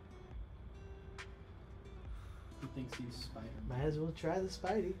value? He thinks he's Spider-Man. Might as well try the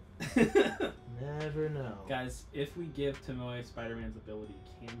Spidey. Never know. Guys, if we give Tomoe Spider-Man's ability,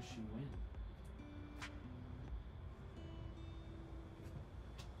 can she win?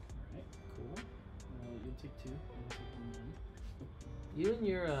 Alright, cool. You'll take 2. You'll take 1. You and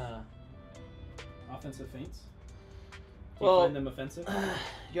your Offensive feints? Do you well, find them offensive?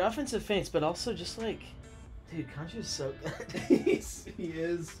 your offensive feints, but also just like, dude, Conchu's so good.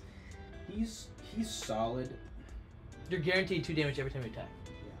 He's solid. You're guaranteed 2 damage every time you attack.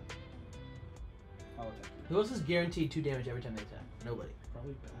 Yeah. I'll attack you. Who else is guaranteed 2 damage every time they attack? Nobody.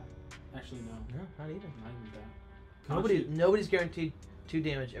 Probably bad. Actually, no. No, not even. Not even bad. Nobody's guaranteed 2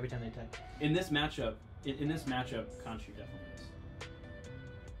 damage every time they attack. In this matchup, Conchu definitely is.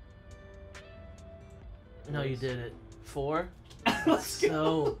 No, you did it. 4. Let's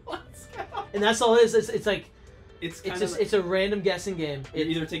go. Let's go. And that's all it is. It's like It's it's a random guessing game. You're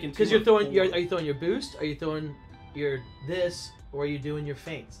either taking 2 because you're or throwing 4. are you throwing your boost? Are you throwing your this? Or are you doing your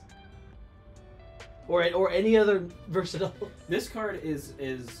feints? Or any other versatile. This card is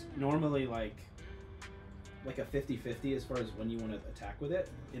normally like a 50-50 as far as when you want to attack with it.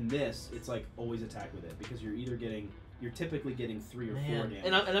 In this, it's like always attack with it because you're typically getting 3 or 4 damage.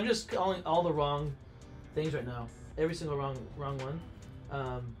 And I'm just calling all the wrong things right now. Every single wrong one.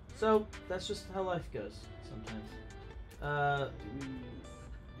 So that's just how life goes sometimes.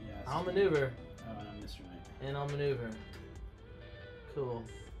 I'll maneuver. Oh, and I'm Mr. Knight. And I'll maneuver. Cool.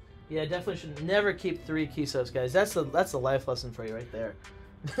 Yeah, definitely should never keep 3 Kisos, guys. That's the life lesson for you right there.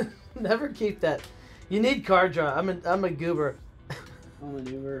 Never keep that. You need card draw. I'm a goober. I'll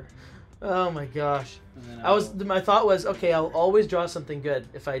maneuver. Oh my gosh. And then My thought was, okay, I'll always draw something good.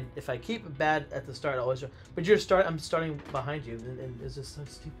 If I keep bad at the start, I'll always draw. But I'm starting behind you, and it's just so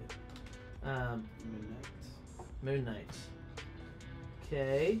stupid. Moon Knight.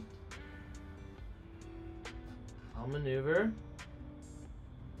 Okay. I'll maneuver.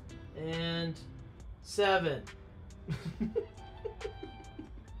 And 7.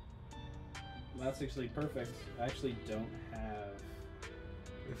 That's actually perfect. I actually don't have.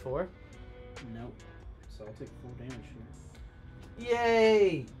 You're 4? Nope. So I'll take 4 damage here.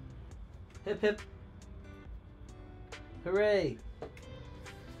 Yay! Hip hip. Hooray!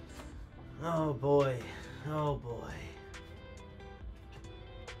 Oh boy. Oh boy.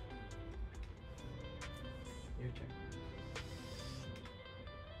 Your turn.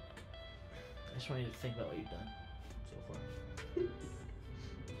 I just want you to think about what you've done so far.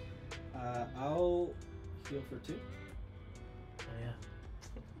 I'll heal for 2. Oh yeah.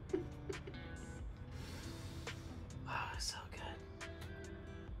 Wow, that's so good.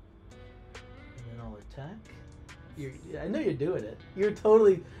 And then I'll attack. I know you're doing it. You're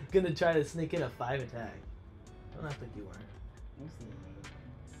totally gonna try to sneak in a 5 attack. Don't act like you weren't. I was thinking about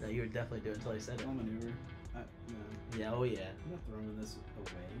it. No, you were definitely doing it until I said it. I'll maneuver. No. Yeah, oh yeah. I'm not throwing this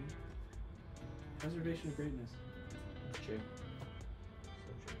away. Preservation of greatness. That's true.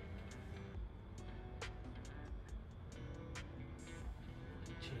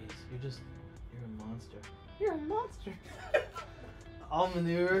 So true. Jeez, you're a monster. You're a monster. I'll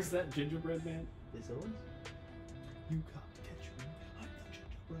maneuver. Is that gingerbread man? Is it was? You can't catch me. I'm the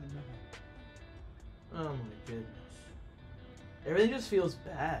gingerbread man. Oh my goodness. Everything just feels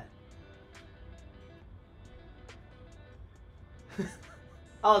bad.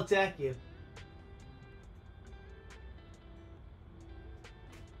 I'll attack you.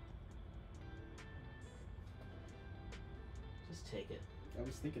 Just take it. I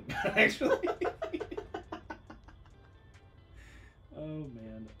was thinking about it, actually. Oh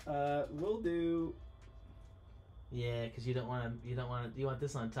man. We'll do. Yeah, because you don't want to. You don't want to. You want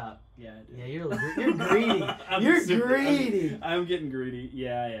this on top. Yeah, I do. Yeah, you're greedy. You're greedy. I'm getting greedy.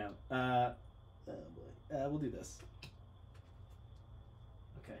 Yeah, I am. Oh boy. We'll do this.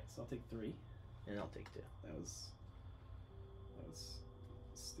 Okay, so I'll take 3. And I'll take 2. That was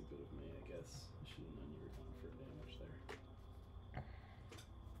stupid of me, I guess. I should have known you were going for damage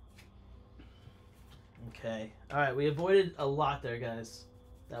there. Okay. All right. We avoided a lot there, guys.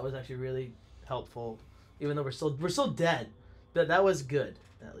 That was actually really helpful. Even though we're still dead, but that was good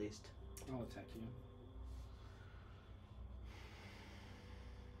at least. I'll attack you.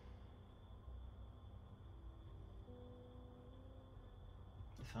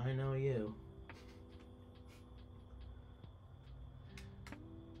 If I know you.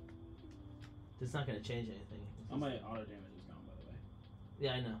 It's not going to change anything. All my auto damage is gone, by the way.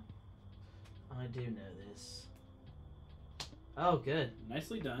 Yeah, I know. I do know this. Oh, good.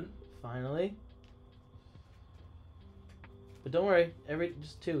 Nicely done. Finally. But don't worry,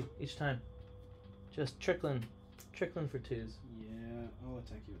 just 2 each time. Just trickling for 2s. Yeah, I'll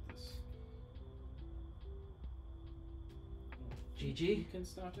attack you with this. GG? You can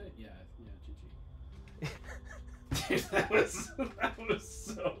stop it? Yeah, GG. Dude, that was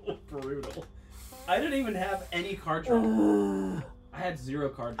so brutal. I didn't even have any card draw. I had 0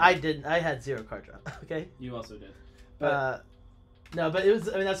 card draw. I didn't. I had 0 card draw. Okay. You also did. But no, but it was.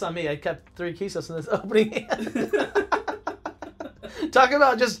 I mean, that's not me. I kept 3 Kisos in this opening hand. Talk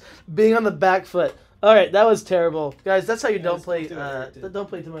about just being on the back foot. All right, that was terrible, guys. That's how you don't play. Don't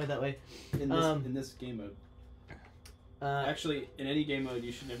play Tomoe that way. In this game mode. Actually, in any game mode,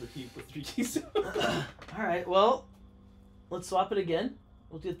 you should never keep with 3 keys. All right, well, let's swap it again.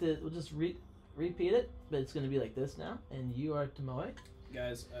 We'll just repeat it, but it's going to be like this now. And you are Tomoe.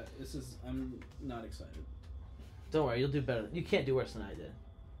 Guys, I'm not excited. Don't worry, you'll do better. You can't do worse than I did.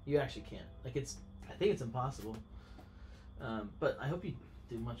 You actually can't. I think it's impossible. But I hope you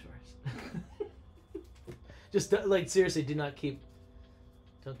do much worse. Just seriously, don't keep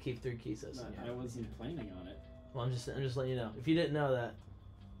 3 Kisos. No, I wasn't planning on it. Well, I'm just letting you know. If you didn't know that,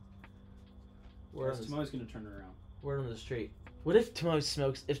 Tomoe's gonna turn it around. Word on the street. What if Tomoe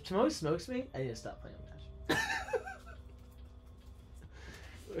smokes? If Tomoe smokes me, I need to stop playing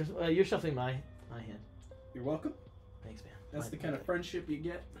Match. You're shuffling my hand. You're welcome. Thanks, man. That's the kind of friendship you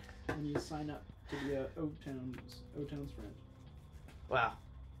get when you sign up to be a O-Town's friend. Wow.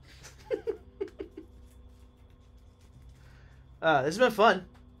 This has been fun.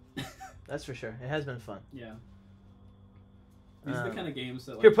 That's for sure. It has been fun. Yeah. These are the kind of games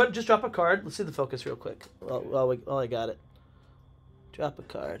that here, just drop a card. Let's see the focus real quick. While I got it. Drop a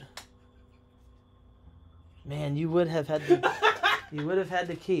card. Man, you would have had to. You would have had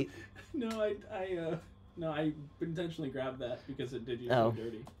to keep. No, I intentionally grabbed that because it did you so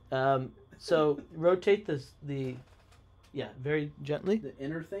dirty. So rotate very gently. The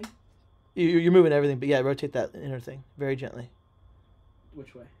inner thing. You're moving everything, but yeah, rotate that inner thing very gently.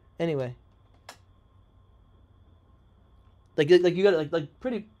 Which way? Anyway. Like you got it like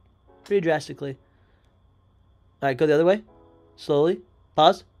pretty drastically. All right, go the other way. Slowly.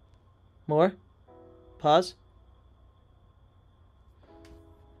 Pause. More. Pause.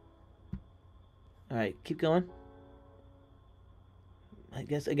 All right, keep going. I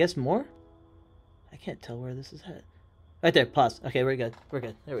guess more. I can't tell where this is at. Right there. Pause. Okay, we're good. We're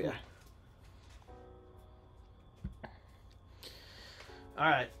good. There we are. All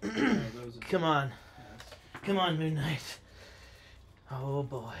right. Come on. Come on, Moon Knight. Oh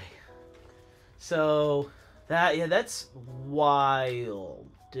boy. So that's wild.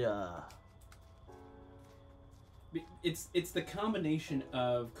 It's the combination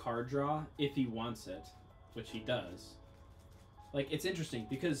of card draw if he wants it, which he does. Like, it's interesting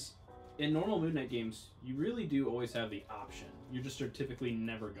because in normal Moon Knight games, you really do always have the option. You just are typically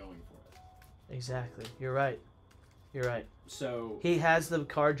never going for it. Exactly. You're right. You're right. So he has the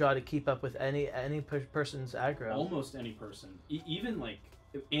card draw to keep up with any person's aggro. Almost any person, even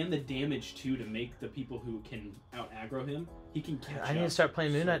and the damage too to make the people who can out aggro him. He can catch. I need to start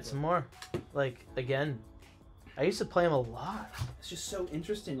playing Moon Knight some more. Again, I used to play him a lot. It's just so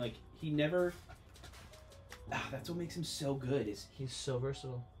interesting. Like, he never. That's what makes him so good. Is he's so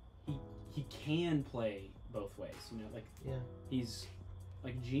versatile. He can play both ways. Yeah. He's.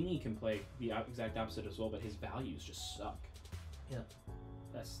 Like, Genie can play the exact opposite as well, but his values just suck. Yeah.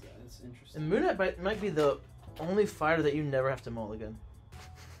 That's interesting. And Moon Knight might be the only fighter that you never have to mulligan.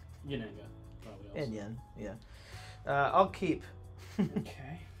 Yanenga, probably also. And Yen, yeah. I'll keep.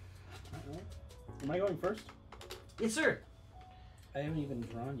 Okay. Alright. Am I going first? Yes, sir. I haven't even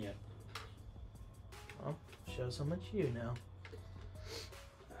drawn yet. Well, shows how much you know.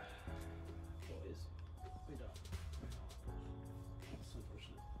 Boys. We don't. That's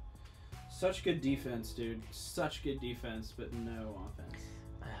unfortunate. Such good defense, dude. Such good defense, but no offense.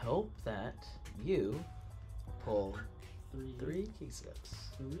 I hope that you pull Three Kizos.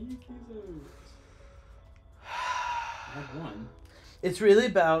 I have one. It's really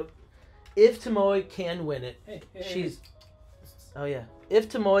about if Tomoe can win it. Hey, She's. Oh yeah. If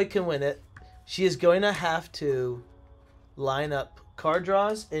Tomoe can win it, she is going to have to line up card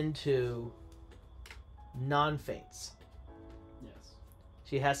draws into non-faints. Yes.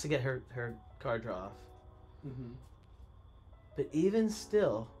 She has to get her card draw off. Mm-hmm. But even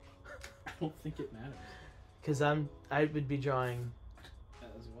still, I don't think it matters. because I would be drawing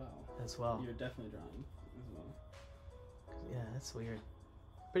As well. as well. You're definitely drawing as well. Yeah, that's weird.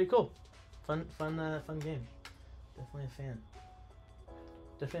 Pretty cool. Fun game. Definitely a fan.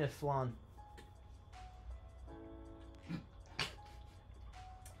 Definitely a flan.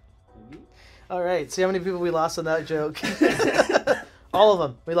 All right. See how many people we lost on that joke? All of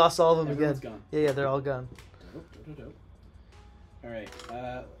them. We lost all of them Everyone's again. gone. Yeah, they're all gone. Dope. All right.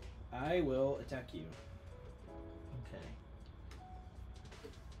 I will attack you. Okay.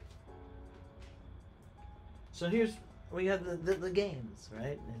 So here's we have the games,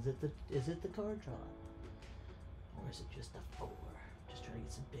 right? Is it the card draw, or is it just a 4? Just trying to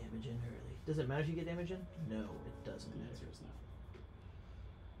get some damage in early. Does it matter if you get damage in? No, it doesn't The matter. answer is no.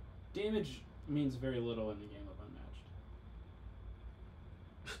 Damage means very little in the game of Unmatched.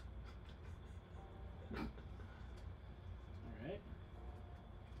 All right.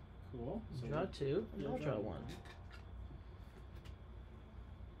 Cool. So Draw 2, and you'll I'll draw 1.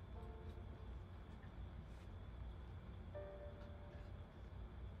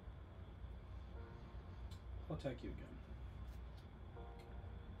 I'll attack you again.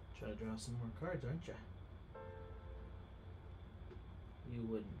 Try to draw some more cards, aren't you? You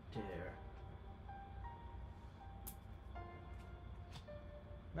wouldn't dare.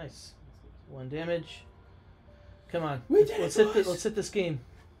 Nice. 1 damage. Come on. Let's hit the scheme.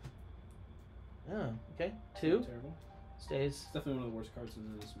 Oh, okay. 2 Terrible. stays. It's definitely one of the worst cards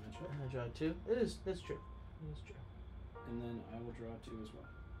in this matchup. And I draw 2. That's true. It is true. And then I will draw 2 as well.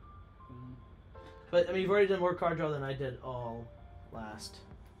 But I mean, you've already done more card draw than I did all last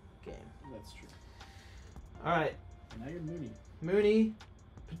game. That's true. All right. And now you're Mooney. Mooney,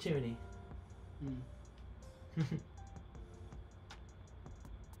 Petuni.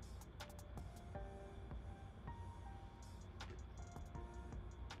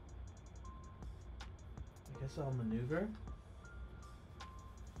 I guess I'll maneuver.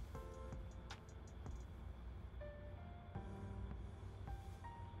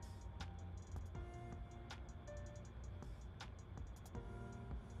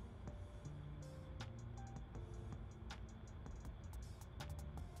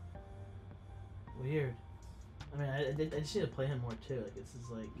 Weird. I mean, I just need to play him more too. Like, this is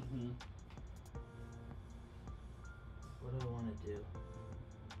like, what do I want to do?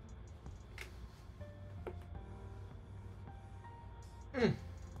 What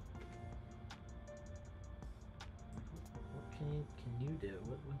can you do?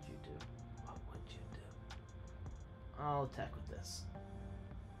 What would you do? What would you do? I'll attack with this.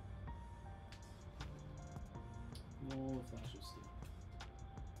 No flash of steel.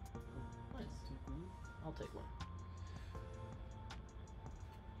 Nice. Take one. I'll take 1.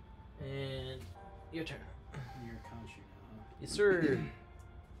 And your turn. You're a Khonshu now, huh? Yes, sir.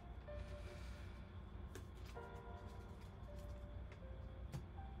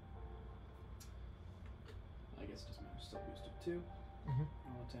 I guess it doesn't matter. Still boosted 2. Mhm.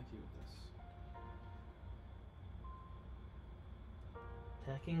 I'll attack you with this.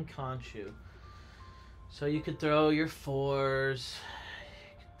 Attacking Khonshu. So you could throw your 4s.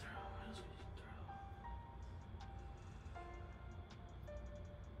 You could throw. What else could you throw?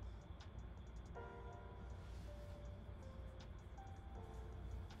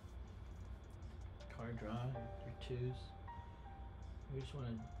 Card draw, your 2s. We just want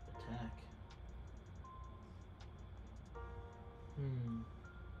to attack.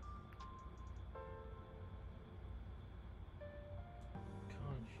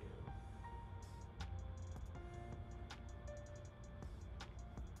 Khonshu.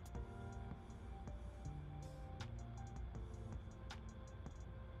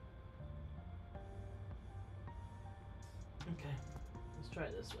 Okay, let's try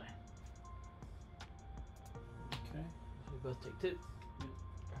it this way. both take 2.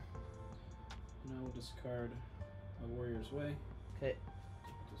 Now we'll discard a Warrior's Way. Okay.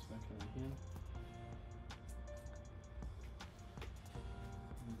 Put this back in my hand.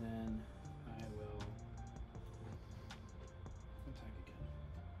 And then I will attack again.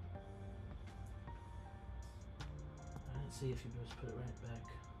 I didn't see if you just put it right back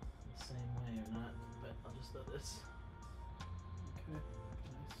the same way or not, but I'll just do this. Okay,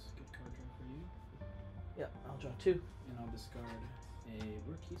 nice. Good card draw for you. Yeah, I'll draw 2. And I'll discard a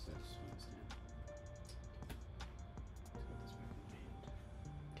Workisa swing stand. Let's put this back in my hand.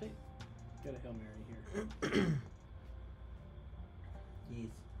 Okay. Got a Hail Mary here.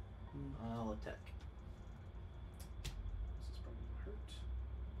 Yes. I'll attack. This is probably gonna hurt.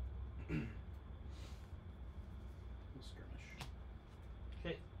 We'll skirmish.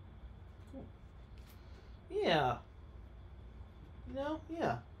 Okay. Cool. Yeah. You know,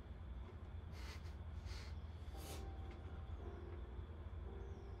 yeah.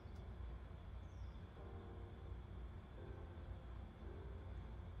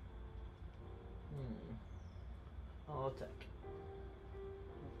 I'll attack.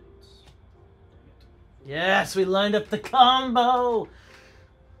 Yes, we lined up the combo.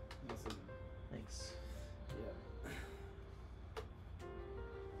 Thanks. Yeah.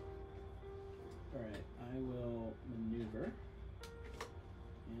 All right, I will maneuver,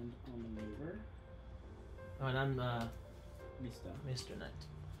 and I'll maneuver. Oh, and I'm Mista. Mr. Knight.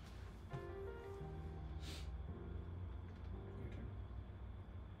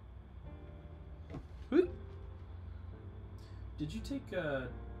 Your turn. Did you take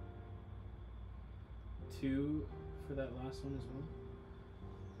 2 for that last one as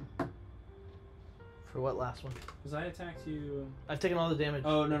well? For what last one? Because I attacked you. I've taken all the damage.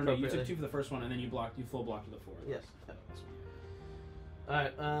 Oh no! You took appropriately. 2 for the first one, and then you blocked. You full blocked to the 4. Yes. That last one.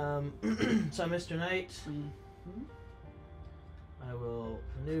 Alright, so I'm Mr. Knight. I will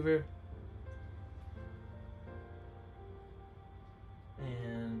maneuver.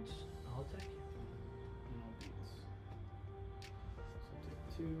 And I'll attack you. And I'll beat this. So take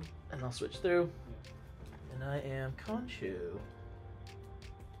 2. And I'll switch through. Yep. And I am Khonshu.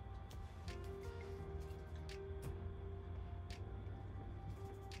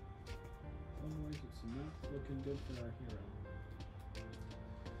 Otherwise, it's not looking good for our hero.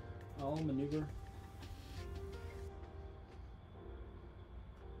 I'll maneuver. Your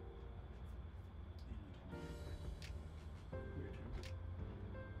turn.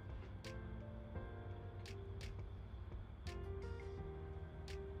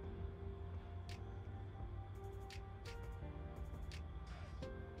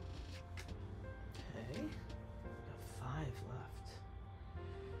 Okay. Got 5 left.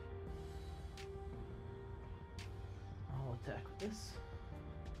 I'll attack with this.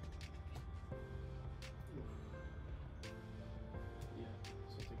 Yeah.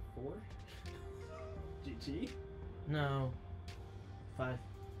 So take 4. GG. No. 5.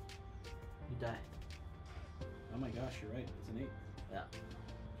 You die. Oh my gosh, you're right. It's an 8. Yeah.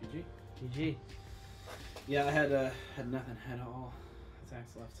 GG. GG. Yeah, I had nothing. Had all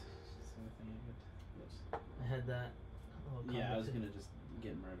attacks left. That's the only thing I had. Yes. I had that. little Yeah, I was combo gonna just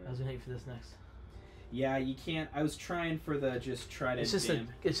get murdered. I was gonna hate for this next. Yeah, you can't. I was trying for the just try to. It's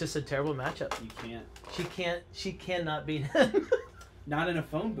just a terrible matchup. You can't. She cannot beat him. Not in a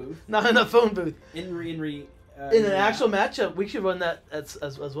phone booth. Not in a phone booth. In an actual matchup, we should run that as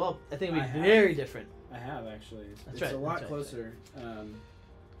well. I think it'd be very different. I have actually. That's it's right. a lot closer.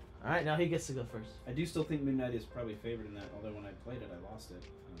 All right, now he gets to go first. I do still think Moon Knight is probably favored in that. Although when I played it, I lost it.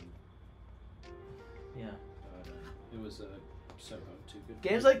 Yeah. But it was Soho too good.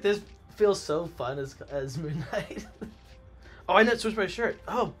 Games like this feel so fun as Moon Knight. Oh, I didn't switch my shirt.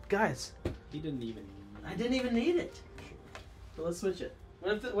 Oh, guys. He didn't even. I didn't even need it. So let's switch it.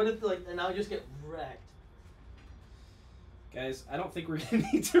 What if and I'll just get wrecked. Guys, I don't think we're gonna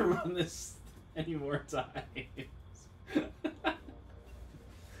need to run this any more times.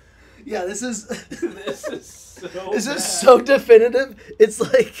 Yeah, this is so definitive. It's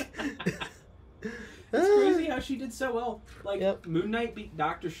like it's crazy how she did so well. Like Yep. Moon Knight beat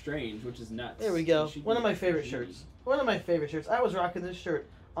Doctor Strange, which is nuts. There we go. She One of beat my favorite Genie. shirts. One of my favorite shirts. I was rocking this shirt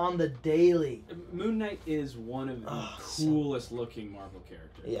on the daily. Moon Knight is one of the coolest looking Marvel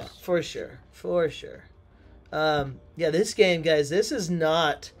characters. Yeah, for sure. For sure. Yeah, this game, guys, this is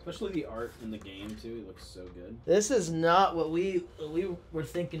not... Especially the art in the game, too. It looks so good. This is not what we were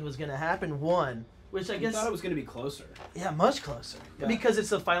thinking was going to happen. Which I guess... thought it was going to be closer. Yeah, much closer. Yeah. Because it's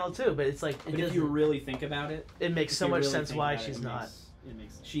the final two, but it's like... But if you really think about it... It makes so much sense why she's not.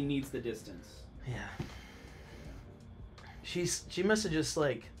 She needs the distance. Yeah. She must have just,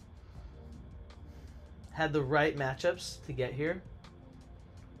 like... had the right matchups to get here.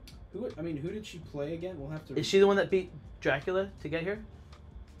 Who did she play again? We'll have to. Is she the one that beat Dracula to get here?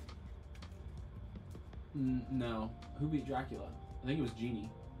 No. Who beat Dracula? I think it was Genie.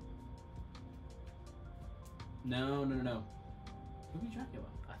 No. Who beat Dracula?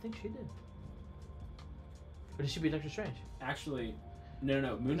 I think she did. Or did she beat Doctor Strange? Actually,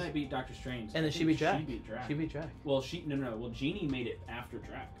 no. Moon Knight beat Doctor Strange. And then she beat Drac. She beat Drac. Well, Well, Genie made it after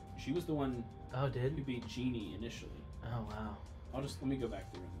Drac. She was the one. Oh, did? Who beat Genie initially? Oh, wow. Let me go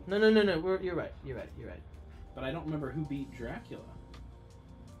back through. No. You're right. But I don't remember who beat Dracula.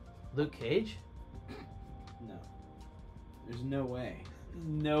 Luke Cage? No. There's no way.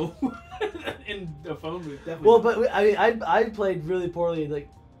 No. In the phone booth, definitely. Well, but I played really poorly like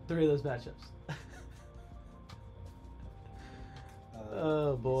 3 of those matchups.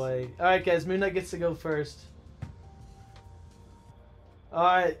 Oh boy! All right, guys. Moon Knight gets to go first. All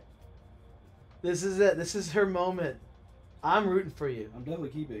right. This is it. This is her moment. I'm rooting for you. I'm definitely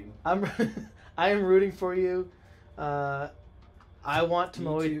keeping. I am rooting for you. I want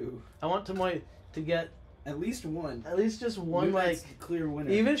Tomoe. I want Tomoe to get at least one. At least just one, like clear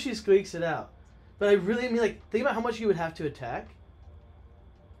winner. Even if she squeaks it out. But I really mean, like, think about how much you would have to attack.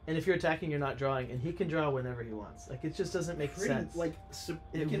 And if you're attacking, you're not drawing, and he can draw whenever he wants. Like, it just doesn't make sense. Like,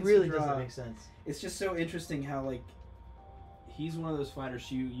 it really doesn't make sense. It's just so interesting how, like, he's one of those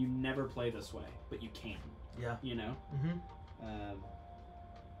fighters you never play this way, but you can. Yeah. You know? Mm-hmm.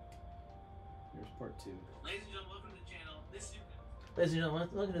 Here's part 2. Ladies and gentlemen, welcome to the channel. Ladies and gentlemen,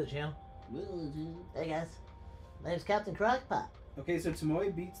 welcome to the channel. Hey guys, my name's Captain Crockpot. Okay, so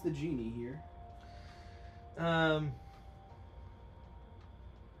Tomoe beats the Genie here.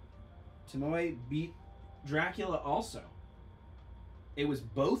 Tomoe beat Dracula also. It was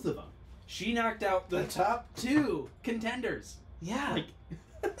both of them. She knocked out the top 2 contenders. Yeah. Like,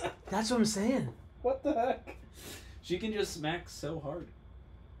 that's what I'm saying. What the heck? She can just smack so hard.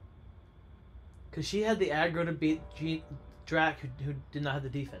 Because she had the aggro to beat Drac, who did not have the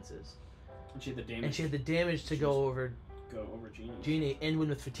defenses. And she had the damage. And she had the damage to go over Genie and win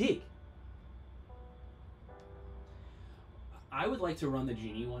with fatigue. I would like to run the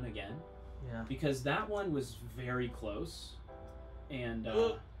Genie one again. Yeah. Because that one was very close. And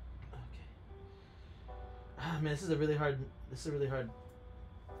okay. Man, this is a really hard.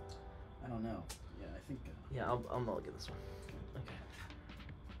 I don't know. Yeah, I think. Yeah, I'll look at this one. Okay.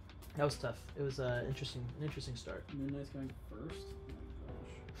 That was tough. It was an interesting start. Moon Knight's going first.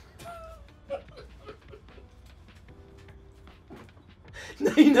 Oh my gosh.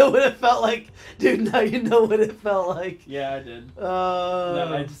 Now you know what it felt like, dude. Now you know what it felt like. Yeah, I did.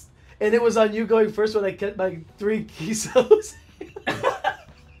 No, I just. And it was on you going first when I kept my 3 Kisos.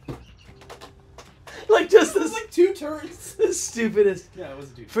 Like just this. Like 2 turns. The stupidest. Yeah, it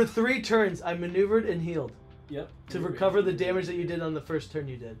was a 2. For 3 turns, I maneuvered and healed. Yep. To recover the damage that you did on the first turn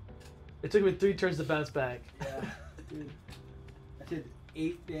you did. It took me 3 turns to bounce back. Yeah. Dude. I did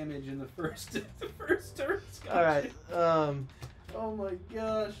 8 damage in the first turn. All right. Oh my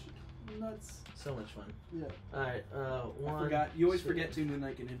gosh. Nuts. So much fun. Yeah. All right. I forgot. You always forget Moon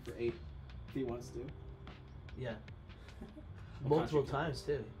Knight can hit for 8 if he wants to. Yeah. Multiple times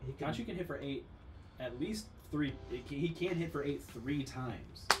too. Kanchi can hit for 8 at least 3. He can hit for 8 3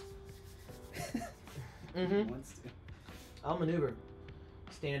 times. He wants to. I'll maneuver.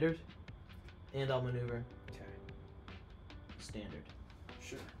 Standard. And I'll maneuver. Okay. Standard.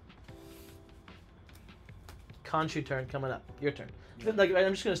 Sure. Khonshu turn coming up. Your turn. Yeah. Like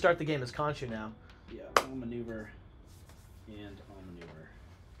I'm just gonna start the game as Khonshu now. Yeah, I'll maneuver. And I'll maneuver.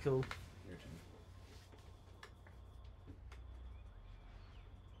 Cool. Your turn.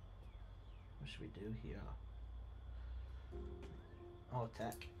 What should we do here? I'll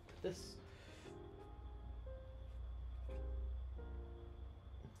attack. This.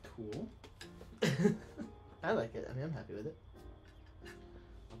 Cool. I like it. I mean, I'm happy with it.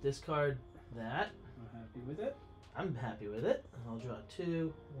 I'll discard that. I'm happy with it. I'm happy with it. I'll draw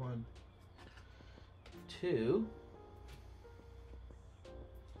 2, 1, 2.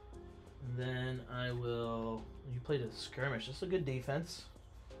 And then I will. You played a skirmish. That's a good defense.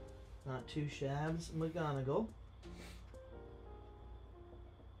 Not 2 shabs. McGonagall.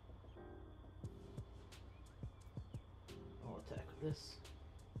 I'll attack with this.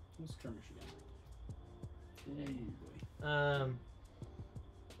 What's skirmish again?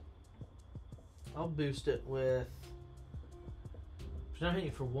 I'll boost it with. I'm hitting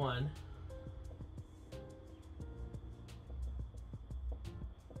you for 1.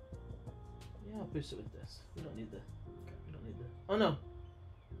 Yeah, I'll boost it with this. We don't need the. We don't need the. Oh no.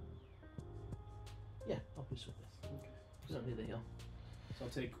 Yeah, I'll boost with this. Okay. We don't need the heal. So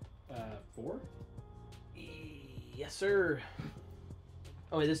I'll take 4. Yes, sir.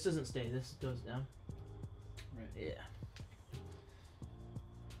 Oh wait, this doesn't stay. This goes down. Right. Yeah.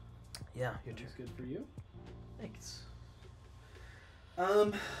 Yeah, your turn. That's good for you. Thanks.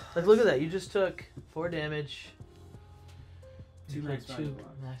 Like, look at that. You just took 4 damage. Two You max played value 2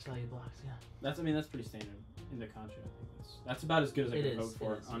 blocks. max value blocks. Yeah. That's pretty standard in the contra. I think that's about as good as I It could is, hope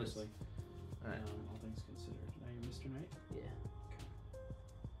for, it is, it honestly. All right. All things considered. Now you're Mr. Knight. Yeah.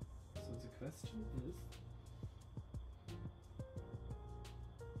 So the question is,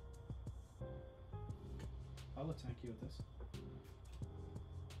 I'll attack you with this.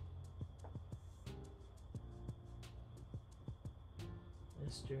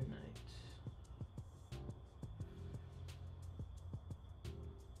 Mr. Knight.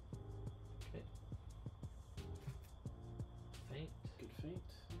 Okay. Faint. Good feint.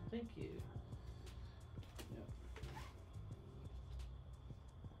 Thank you. Yep.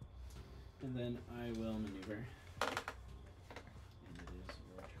 And then I will maneuver. And it is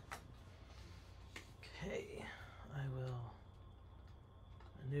your turn. Okay. I will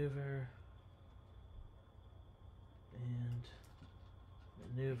maneuver and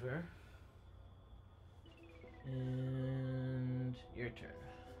maneuver. And your turn.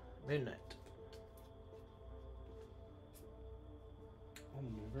 Moon Knight. I'll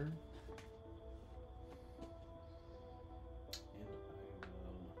maneuver. And I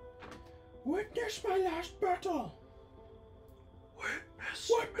will witness my last battle.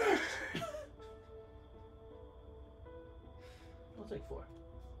 Witness. I'll take 4.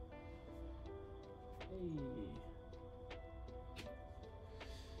 Hey.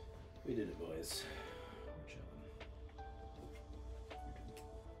 We did it, boys. We're chilling.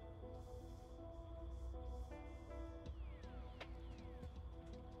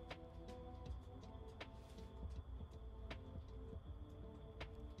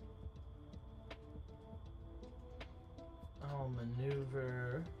 I'll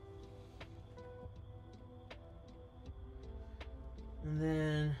maneuver. And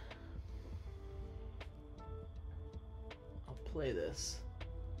then I'll play this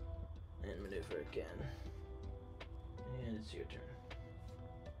and maneuver again. And it's your turn.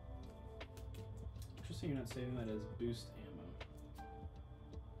 Interesting you're not saving that as boost ammo.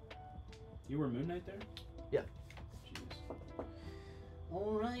 You were Moon Knight there? Yeah. Jeez.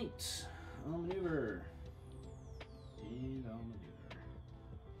 Alright. I'll maneuver. And I'll maneuver.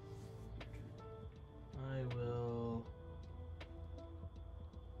 I will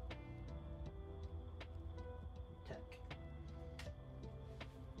attack.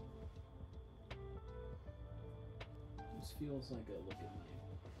 This feels like a look at my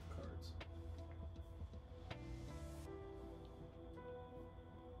cards.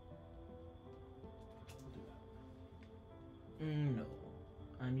 I'll do that. No.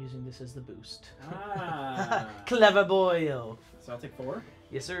 I'm using this as the boost. Ah. Clever boy. So I'll take 4.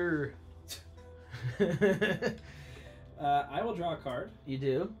 Yes, sir. I will draw a card, You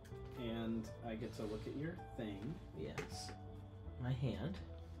do? and I get to look at your thing. Yes. My hand.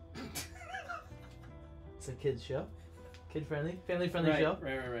 It's a kid's show. Kid friendly. Family friendly show.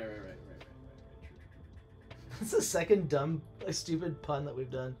 Right. True. It's the second dumb, stupid pun that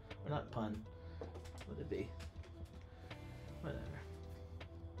we've done. Or not pun. What would it be? Whatever.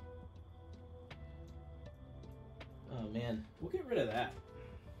 Oh man. We'll get rid of that.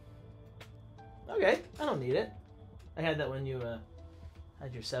 Okay, I don't need it. I had that when you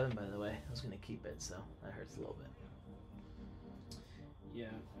had your 7, by the way. I was gonna keep it, so that hurts a little bit. Yeah,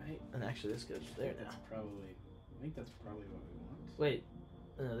 And actually, this goes there now. I think that's probably what we want. Wait,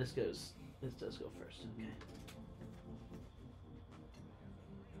 no, this does go first. Okay.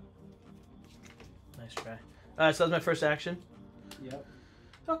 Nice try. So that's my first action. Yep.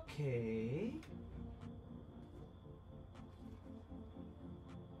 Okay.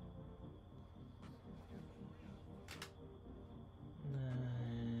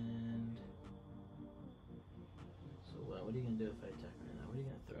 And so what are you gonna do if I attack right now? What are you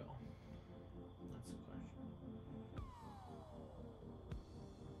gonna throw? That's the question.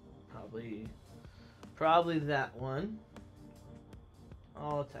 Probably that one.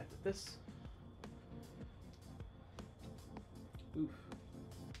 I'll attack with this. Oof.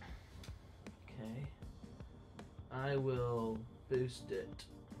 Okay. I will boost it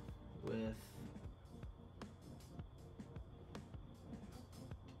with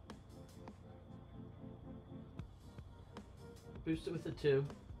a 2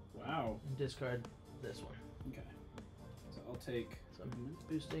 Wow. and discard this one. Okay. So I'll take. So I'm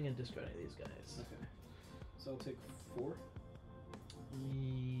boosting and discarding these guys. Okay. So I'll take 4.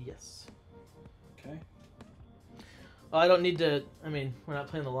 Yes. Okay. Well, I don't need to. I mean, we're not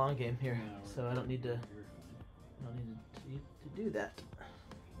playing the long game here, No, so I don't need to. You're I'll need to do that.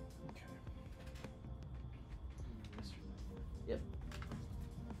 Okay. Yep.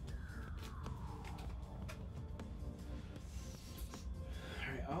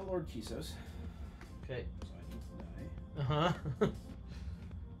 Alright, I'll Lord Kisos. Okay. So I need to die. Uh-huh.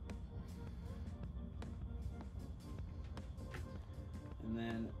 And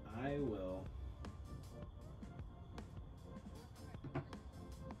then I will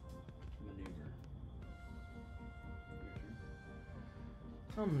maneuver. Your turn.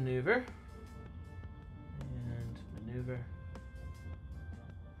 I'll maneuver. And maneuver.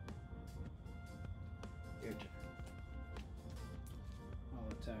 Your turn.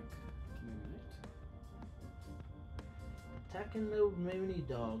 I'll attack Moonlight. Attacking the Moony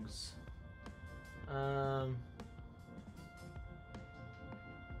dogs.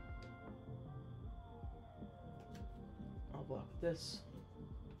 I'll block this.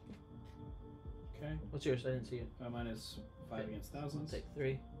 Okay. What's yours? I didn't see it. Mine is 5 Okay. against I'll thousands. take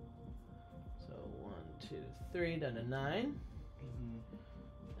 3. So 1, 2, 3, down to 9.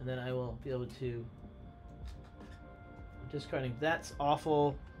 And then I will be able to. Discarding. That's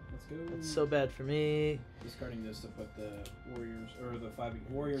awful. Let's go. That's so bad for me. Discarding this to put the warriors or the 5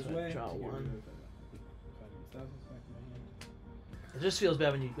 warriors So I away. draw to get rid one. of the 5 against thousands back in my hand. It just feels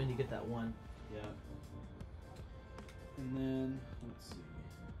bad when you get that 1. Yeah. And then let's see.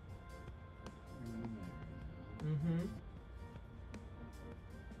 Where am I right now? Mm-hmm.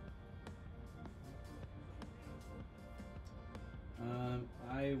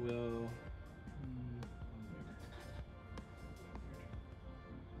 I will.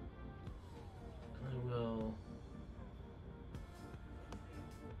 I will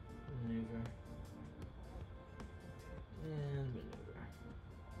maneuver and maneuver.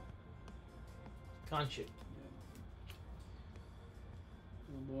 Conch it.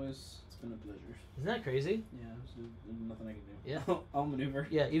 Well, boys, it's been a pleasure. Isn't that crazy? Yeah, there's nothing I can do. Yeah. I'll maneuver.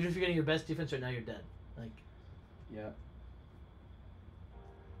 Yeah, even if you're getting your best defense right now, you're dead. Like, Yeah.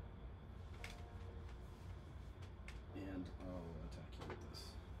 And I'll attack you with this.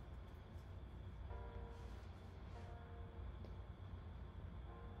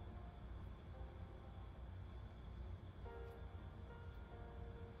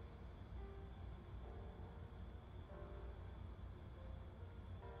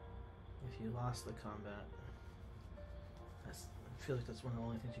 if you lost the combat, I feel like that's one of the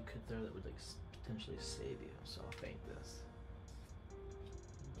only things you could throw that would like potentially save you. So I'll faint this.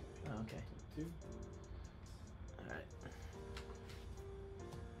 Oh, okay. 2. All right.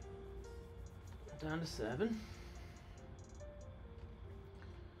 Down to 7.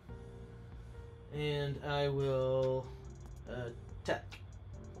 And I will attack.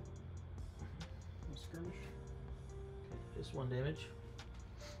 Skirmish. Okay, just 1 damage.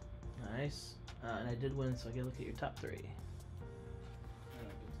 Nice. And I did win, so I get to look at your top 3. I don't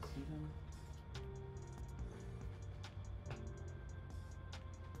get to see them.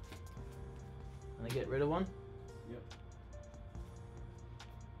 And I get rid of 1. Yep.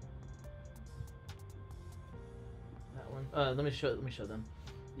 That one. Let me show them.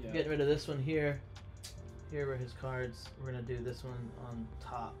 Yeah. Get rid of this one here. Here were his cards. We're gonna do this one on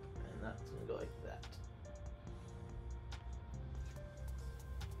top, and that's gonna go like that.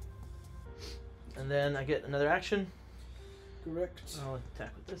 And then I get another action. Correct. I'll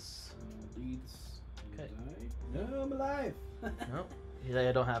attack with this. Leads. Okay. Die. No, I'm alive. No, yeah,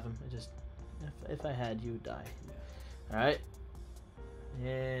 I don't have him. I just, if I had, you would die. Yeah. All right.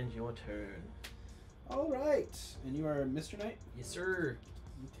 And your turn. All right. And you are Mr. Knight? Yes, sir.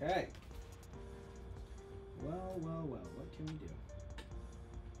 Okay. Well. What can we do?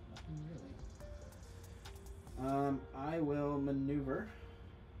 Nothing really. I will maneuver.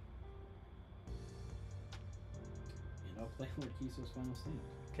 And I'll play Lord Kiso's final stand.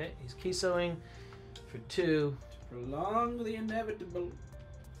 Okay, he's keysoing for 2. To prolong the inevitable.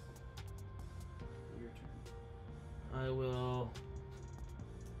 Your turn. I will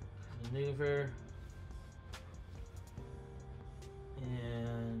maneuver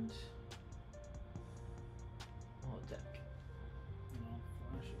and I'll attack. And I'll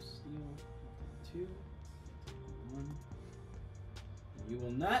flash of steel. 2. 1. And you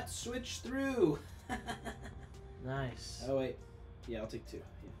will not switch through. Nice. Oh wait. Yeah, I'll take 2.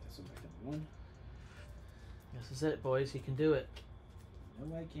 Yeah, this one back down to 1. This is it, boys. You can do it.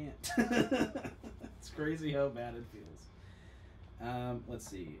 No, I can't. It's crazy how bad it feels. Let's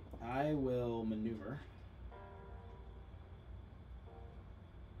see. I will maneuver.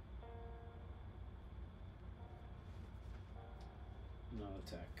 No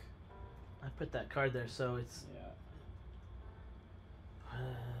attack. I put that card there, so it's. Yeah.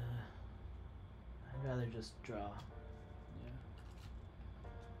 I'd rather rather just draw. Yeah.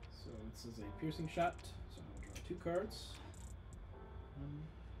 So this is a piercing shot. So I'm going to draw 2 cards.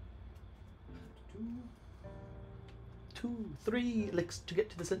 1 and 2. 2, 3 licks to get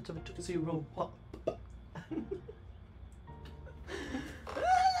to the center of a Tootsie Roll Pop.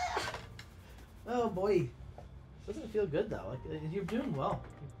 Oh boy, doesn't feel good though. Like you're doing well.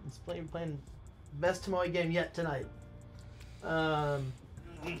 You're playing best Tomoe game yet tonight.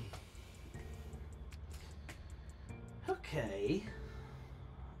 Okay,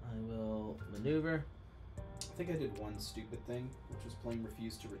 I will maneuver, I think I did one stupid thing, which was playing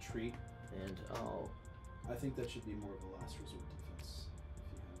Refuse to Retreat. and I'll. I think that should be more of a last resort defense,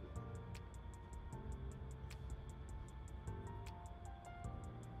 if you have it.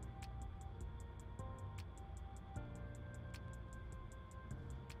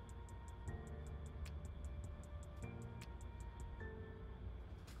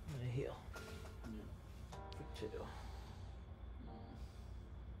 I'm gonna heal. For 2.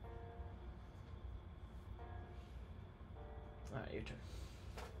 All right, your turn.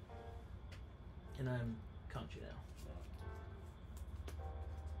 And I'm Conchu now.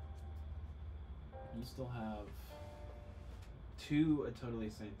 You still have 2 totally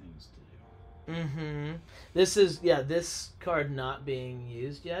same things to do. Mm-hmm. This is, this card not being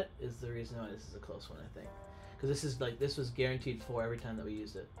used yet is the reason why this is a close one, I think. Because this was guaranteed 4 every time that we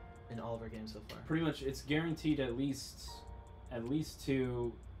used it in all of our games so far. Pretty much, it's guaranteed at least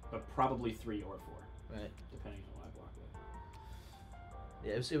 2, but probably 3 or 4. Right. Depending on what I block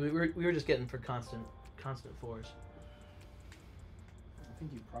with. Yeah, we were just getting for constant 4s. I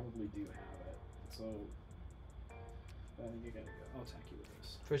think you probably do have it. So, I think you gotta go. I'll attack you with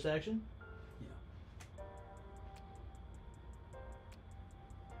this. First action? Yeah.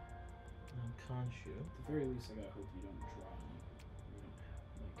 Conchu. At the very least, I gotta hope you don't draw me. You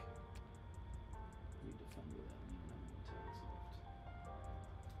don't have, you defend without me and how many attacks left.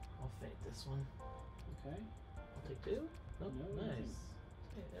 I'll fate this one. Okay. I'll take 2. Nope. No, Nice. nothing.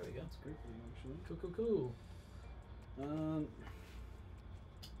 Hey, there we go. That's great for you, actually. Cool.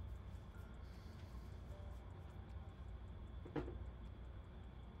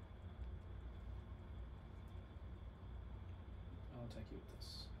 I'll attack you with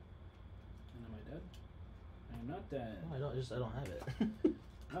this. And am I dead? I am not dead. No, I don't have it.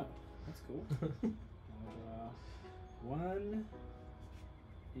 Oh, that's cool. I'll draw 1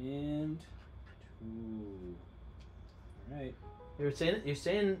 and 2. Alright. You're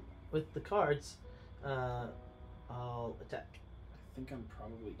saying with the cards, I'll attack. I think I'm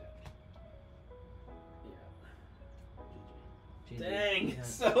probably dead. Yeah. GG. Dang, Yeah.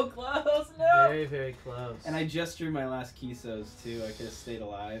 so close, no! Very, very close. And I just drew my last Kisos too. I could have stayed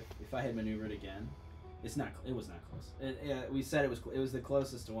alive if I had maneuvered again. It was not close. We said it was the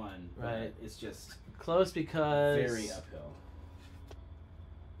closest one. Right. It's just close because very uphill.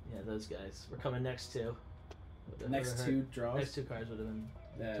 Yeah, those guys were coming next 2. Next 2 draws. Next 2 cards would have been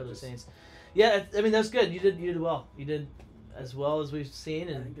to the just- Saints. Yeah, I mean that's good. You did well. You did as well as we've seen,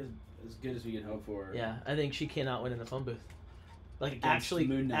 I and think as good as we could hope for. yeah, I think she cannot win in the phone booth. Like Against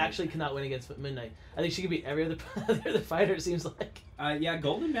Moon Knight. actually cannot win against Moon Knight. I think she could beat every other fighter. It seems like. Yeah,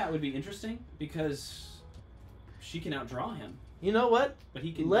 Golden Bat would be interesting because she can outdraw him, You know what? but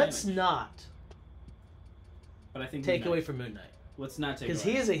he can. Let's damage. not But I think take Moon away Knight. from Moon Knight Let's not take because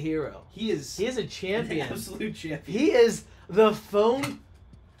away. he is a hero. He is a champion. an absolute champion. He is the phone.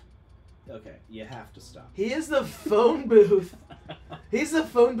 Okay, you have to stop. He is the phone booth. He's the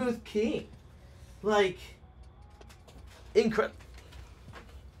phone booth king. Like, incredible.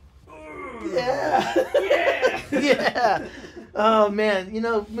 Yeah. Yeah. Yeah. Oh man,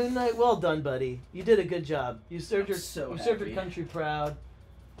 Moon Knight, well done, buddy. You did a good job. You served I'm so served your happy. country proud.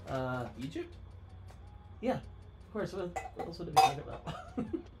 Egypt? Yeah, of course. What else would it be talking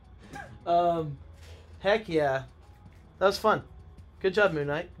about? Heck yeah, that was fun. Good job, Moon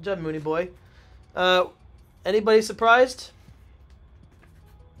Knight. Good job, Mooney boy. Anybody surprised?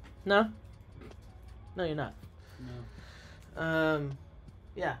 No. No, you're not. No.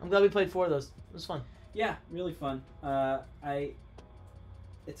 Yeah, I'm glad we played 4 of those. It was fun. Yeah, really fun.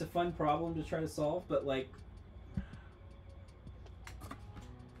 It's a fun problem to try to solve, but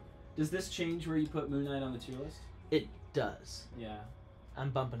does this change where you put Moon Knight on the tier list? It does. Yeah.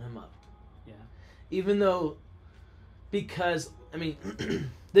 I'm bumping him up. Yeah. Even though, because, I mean,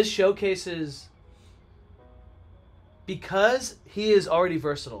 this showcases, because he is already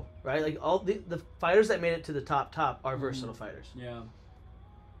versatile, right? Like, all the fighters that made it to the top are versatile fighters. Yeah.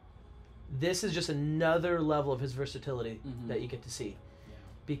 This is just another level of his versatility Mhm. that you get to see. Yeah.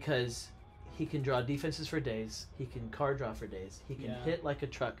 Because he can draw defenses for days, he can card draw for days, he can Yeah. hit like a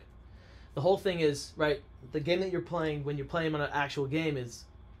truck. The whole thing is, right, the game that you're playing, when you're playing on an actual game, is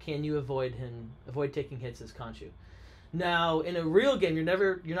can you avoid taking hits as Khonshu. Now, in a real game,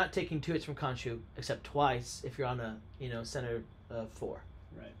 you're not taking 2 hits from Khonshu, except twice if you're on a, center 4.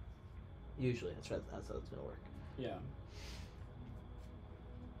 Right. Usually, that's how it's going to work. Yeah.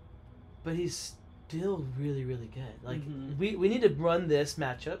 But he's still really, really good. Like, we need to run this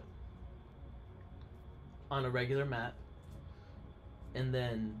matchup on a regular map, and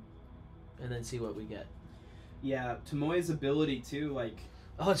then see what we get. Yeah, Tomoe's ability too, like.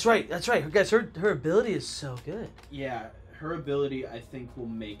 Oh, that's right. Guys, her ability is so good. Yeah, her ability I think will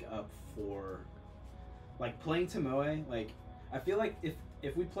make up for, like, playing Tomoe. Like, I feel like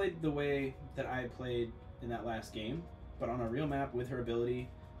if we played the way that I played in that last game, but on a real map with her ability,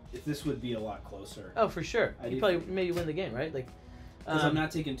 this would be a lot closer. Oh, for sure. You probably maybe win the game, right? Like, because I'm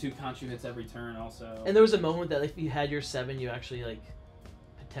not taking 2 Khonshu hits every turn, also. And there was a moment that if you had your 7, you actually like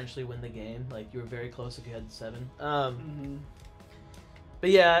potentially win the game. Like, you were very close if you had 7. But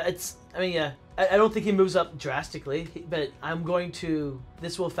yeah, I don't think he moves up drastically, but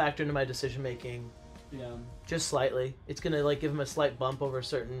this will factor into my decision making. Yeah. Just slightly. It's gonna like give him a slight bump over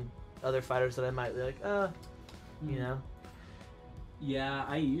certain other fighters that I might be like, you know. Yeah,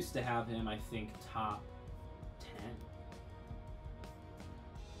 I used to have him, I think, top 10.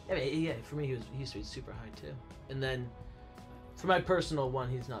 I mean, yeah, for me he used to be super high too. And then for my personal one,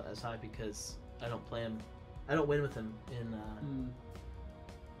 he's not as high because I don't play him. I don't win with him in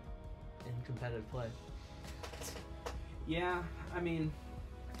competitive play. Yeah, I mean,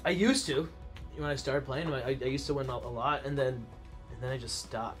 I used to when I started playing him. I used to win a lot, and then I just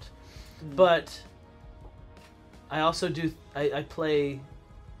stopped. But I also do. I play.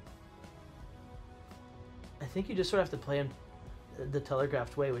 I think you just sort of have to play him the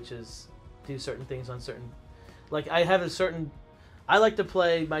telegraphed way, which is do certain things on certain. Like, I have a certain. I like to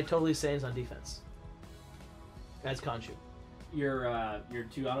play my totally Saiyans on defense. As Khonshu. Your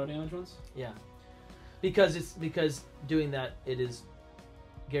 2 auto damage ones? Yeah. Because doing that, it is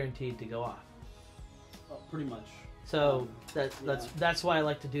guaranteed to go off. Oh, pretty much. So that's why I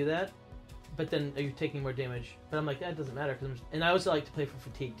like to do that. But then you're taking more damage. But I'm like, that doesn't matter. And I also like to play for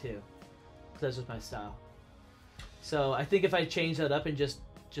fatigue too, because that's just my style. So I think if I change that up and just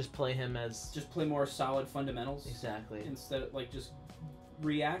play him as play more solid fundamentals. Exactly. Instead of like just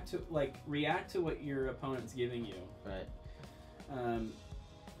react to what your opponent's giving you. Right.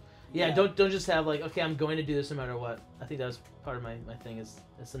 Yeah. Don't just have like, okay, I'm going to do this no matter what. I think that was part of my thing is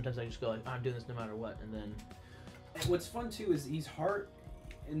sometimes I just go like, I'm doing this no matter what, and then. And what's fun too is he's hard.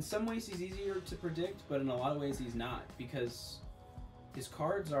 In some ways he's easier to predict, but in a lot of ways he's not, because his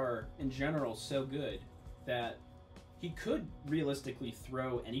cards are in general so good that he could realistically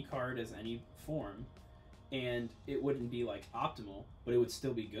throw any card as any form, and it wouldn't be like optimal, but it would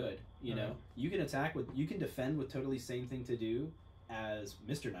still be good. You know, you can defend with totally same thing to do as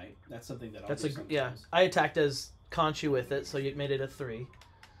Mr. Knight. That's something that I'll do sometimes. Yeah. I attacked as Khonshu with it, so you made it a 3.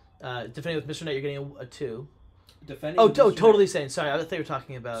 Defending with Mr. Knight, you're getting a 2. Defending. Totally sane. Sorry, I thought you were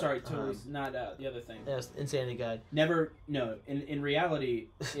talking about. Sorry, totally not the other thing. Yes, Insanity Guide. Never. No, in reality,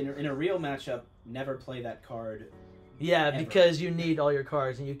 in a real matchup, never play that card. Yeah, ever. Because you need all your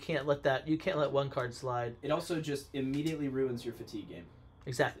cards, and you can't let one card slide. It also just immediately ruins your fatigue game.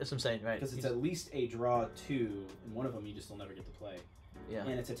 Exactly, that's what I'm saying, right? Because it's at least a draw 2, and one of them you just will never get to play. Yeah.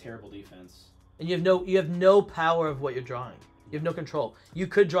 And it's a terrible defense. And you have no power of what you're drawing. You have no control. You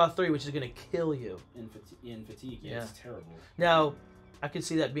could draw 3, which is going to kill you. In fatigue, yeah. It's terrible. Now, I could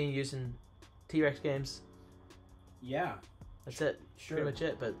see that being used in T-Rex games. Yeah. That's it. Sure. Pretty much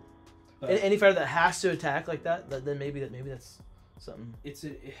it. But any fighter that has to attack like that, then maybe that's something.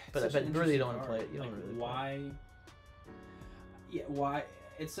 But really, you don't want to play it. You don't really. Why? Yeah, why?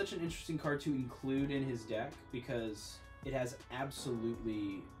 It's such an interesting card to include in his deck because it has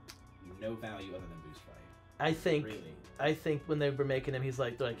absolutely no value other than boost value. I think when they were making him, he's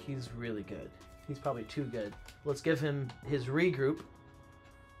like he's really good. He's probably too good. Let's give him his regroup,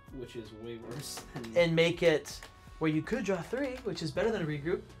 which is way worse. And make it where you could draw 3, which is better than a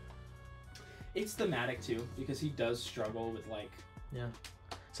regroup. It's thematic too because he does struggle with like. Yeah.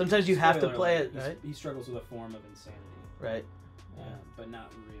 Sometimes you have to play it, right? He struggles with a form of insanity. Right. Yeah. But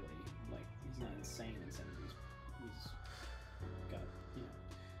not really. Like, he's not insane. He's got,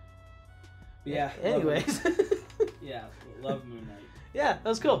 But yeah. Anyways. Yeah. Love Moon Knight. Yeah, that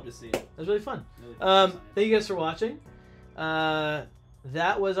was cool. Love to see it. That was really fun. Really thank you guys for watching. That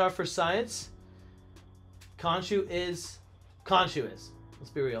was our For Science. Khonshu is. Let's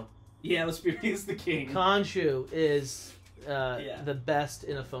be real. Yeah, let's be real. He's the king. Khonshu is the best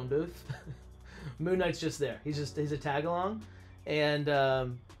in a phone booth. Moon Knight's just there. He's a tag along, and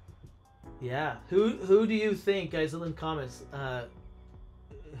Yeah. Who do you think, guys, in the comments,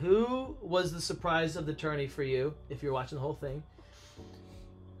 who was the surprise of the tourney for you, if you're watching the whole thing?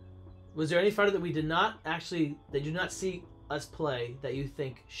 Was there any fighter that we did not see us play that you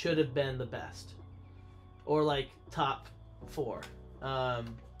think should have been the best? Or like top 4?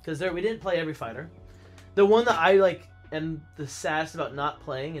 Because we didn't play every fighter. The one that I like am the saddest about not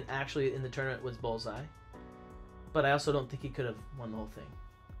playing and actually in the tournament was Bullseye. But I also don't think he could have won the whole thing.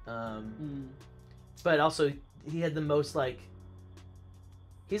 But also he had the most like.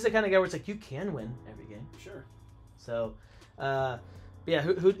 He's the kind of guy where it's like you can win every game. Sure. So, yeah.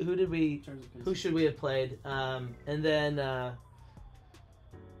 Who did we? Who should we have played? And then.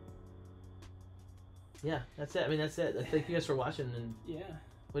 Yeah, that's it. I mean, that's it. Thank you guys for watching. And yeah.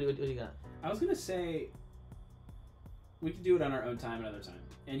 What do you got? I was gonna say. We could do it on our own time another time,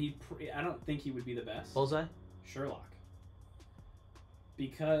 and I don't think he would be the best. Bullseye. Sherlock.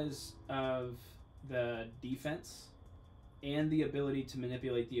 Because of the defense and the ability to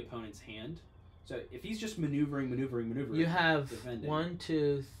manipulate the opponent's hand. So if he's just maneuvering. You have defending. 1,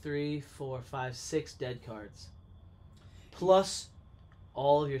 2, 3, 4, 5, 6 dead cards. Plus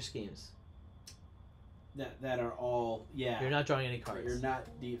all of your schemes. That are all, yeah. You're not drawing any cards. That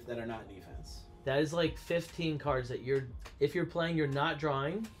are not defense. That is like 15 cards that if you're playing, you're not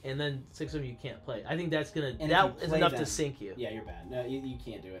drawing, and then 6 of them you can't play. I think that is enough to sink you. Yeah, you're bad. No, you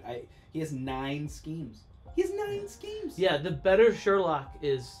can't do it. He has 9 schemes. He has 9 schemes. Yeah, the better Sherlock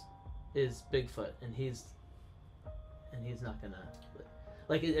is Bigfoot, and he's not gonna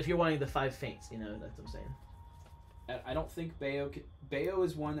like if you're wanting the 5 feints, that's what I'm saying. I don't think Bayo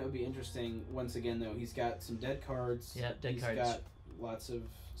is one that would be interesting. Once again, though, he's got some dead cards. Yeah, dead cards. He's got lots of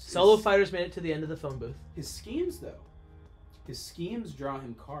solo fighters made it to the end of the phone booth. His schemes, though, draw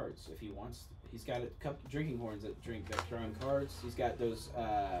him cards if he wants. He's got a couple drinking horns that draw him cards. He's got those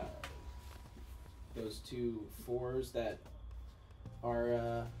 2 4s that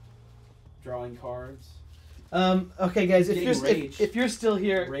are drawing cards. Okay, guys, if you're still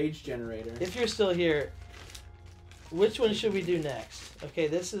here, rage generator. If you're still here, which one should we do next? Okay,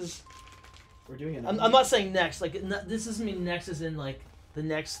 this is. We're doing it. I'm not saying next. Like this doesn't mean next as in like the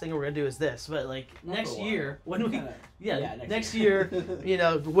next thing we're gonna do is this, but like next year when we next year,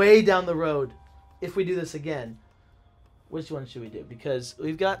 way down the road, if we do this again, which one should we do? Because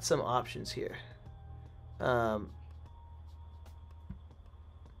we've got some options here.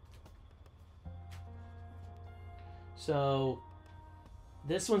 So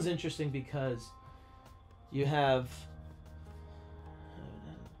this one's interesting because you have. There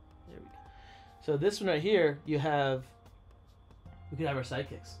we go. So this one right here, we could have our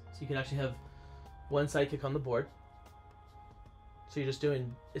sidekicks. So you can actually have one sidekick on the board. So you're just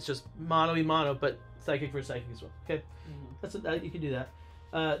doing, it's just mono, but sidekick versus sidekick as well. Okay, you can do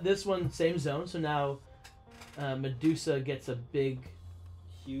that. This one, same zone. So now Medusa gets a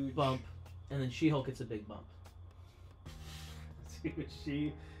huge bump, and then She-Hulk gets a big bump.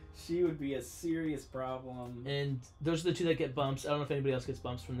 She would be a serious problem. And those are the 2 that get bumps. I don't know if anybody else gets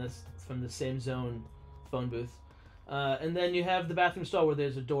bumps from the same zone phone booth. And then you have the bathroom stall where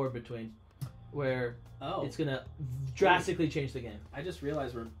there's a door between, where it's gonna drastically change the game. I just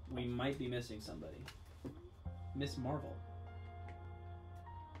realized we might be missing somebody. Miss Marvel.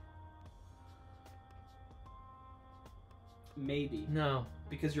 Maybe. No.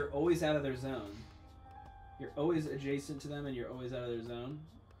 Because you're always out of their zone. You're always adjacent to them, and you're always out of their zone.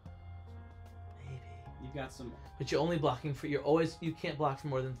 Maybe. You've got some. But you're only blocking for. You can't block for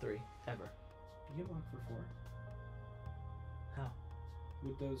more than 3 ever. You can block for 4. How?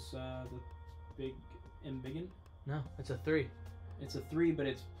 With those the big Ingen? No, it's a 3. It's a 3, but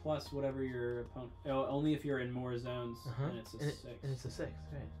it's plus whatever your opponent. Oh, only if you're in more zones. And it's a 6. And it's a 6,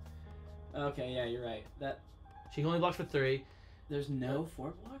 right? Okay, yeah, you're right. She can only block for 3. There's no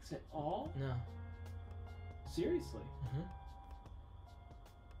 4 blocks at all. No. Seriously?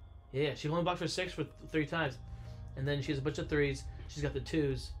 Yeah, she only blocked for 6 for 3 times, and then she has a bunch of 3s. She's got the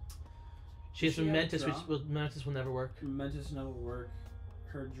 2s. She has some Mentis, which Mentis will never work. Mentis never work.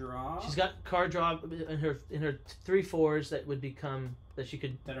 Her draw. She's got card draw in her 3 4s that would become that she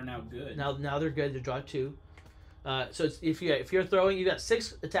could. That are now good. Now they're good. They draw 2. So it's, if you're throwing, you got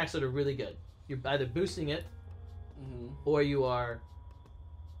 6 attacks that are really good. You're either boosting it, or you are.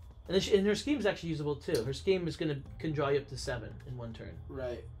 And then her scheme is actually usable too. Her scheme can draw you up to 7 in 1 turn.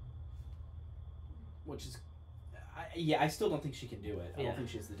 Right. Which is, I still don't think she can do it. I don't think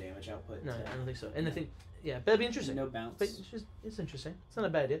she has the damage output. No, I don't think so. And I think, but it'd be interesting. No bounce. But it's interesting. It's not a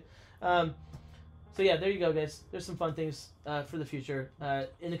bad idea. So yeah, there you go, guys. There's some fun things for the future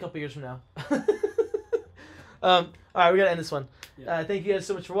in a couple years from now. All right, we gotta end this one. Thank you guys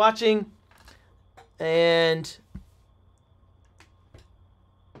so much for watching. And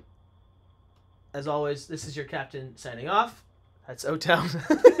as always, this is your captain signing off. That's O-Town.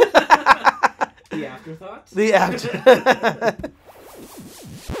 The afterthought? The after.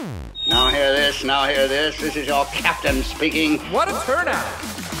 Now hear this, now hear this. This is your captain speaking. What a turnout!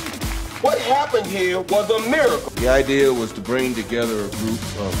 What happened here was a miracle. The idea was to bring together a group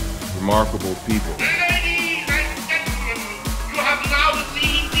of remarkable people. Ladies and gentlemen, you have now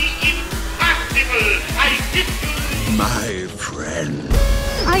seen the impossible. I did you. My friend.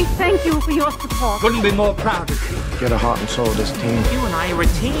 I thank you for your support. Couldn't be more proud of you. Get a heart and soul, this team. You and I are a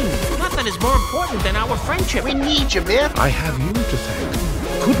team. Nothing is more important than our friendship. We need you, man. I have you to thank.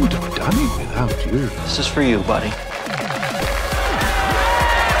 Couldn't have done it without you. This is for you, buddy.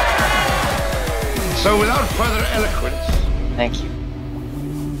 So without further eloquence, Thank you.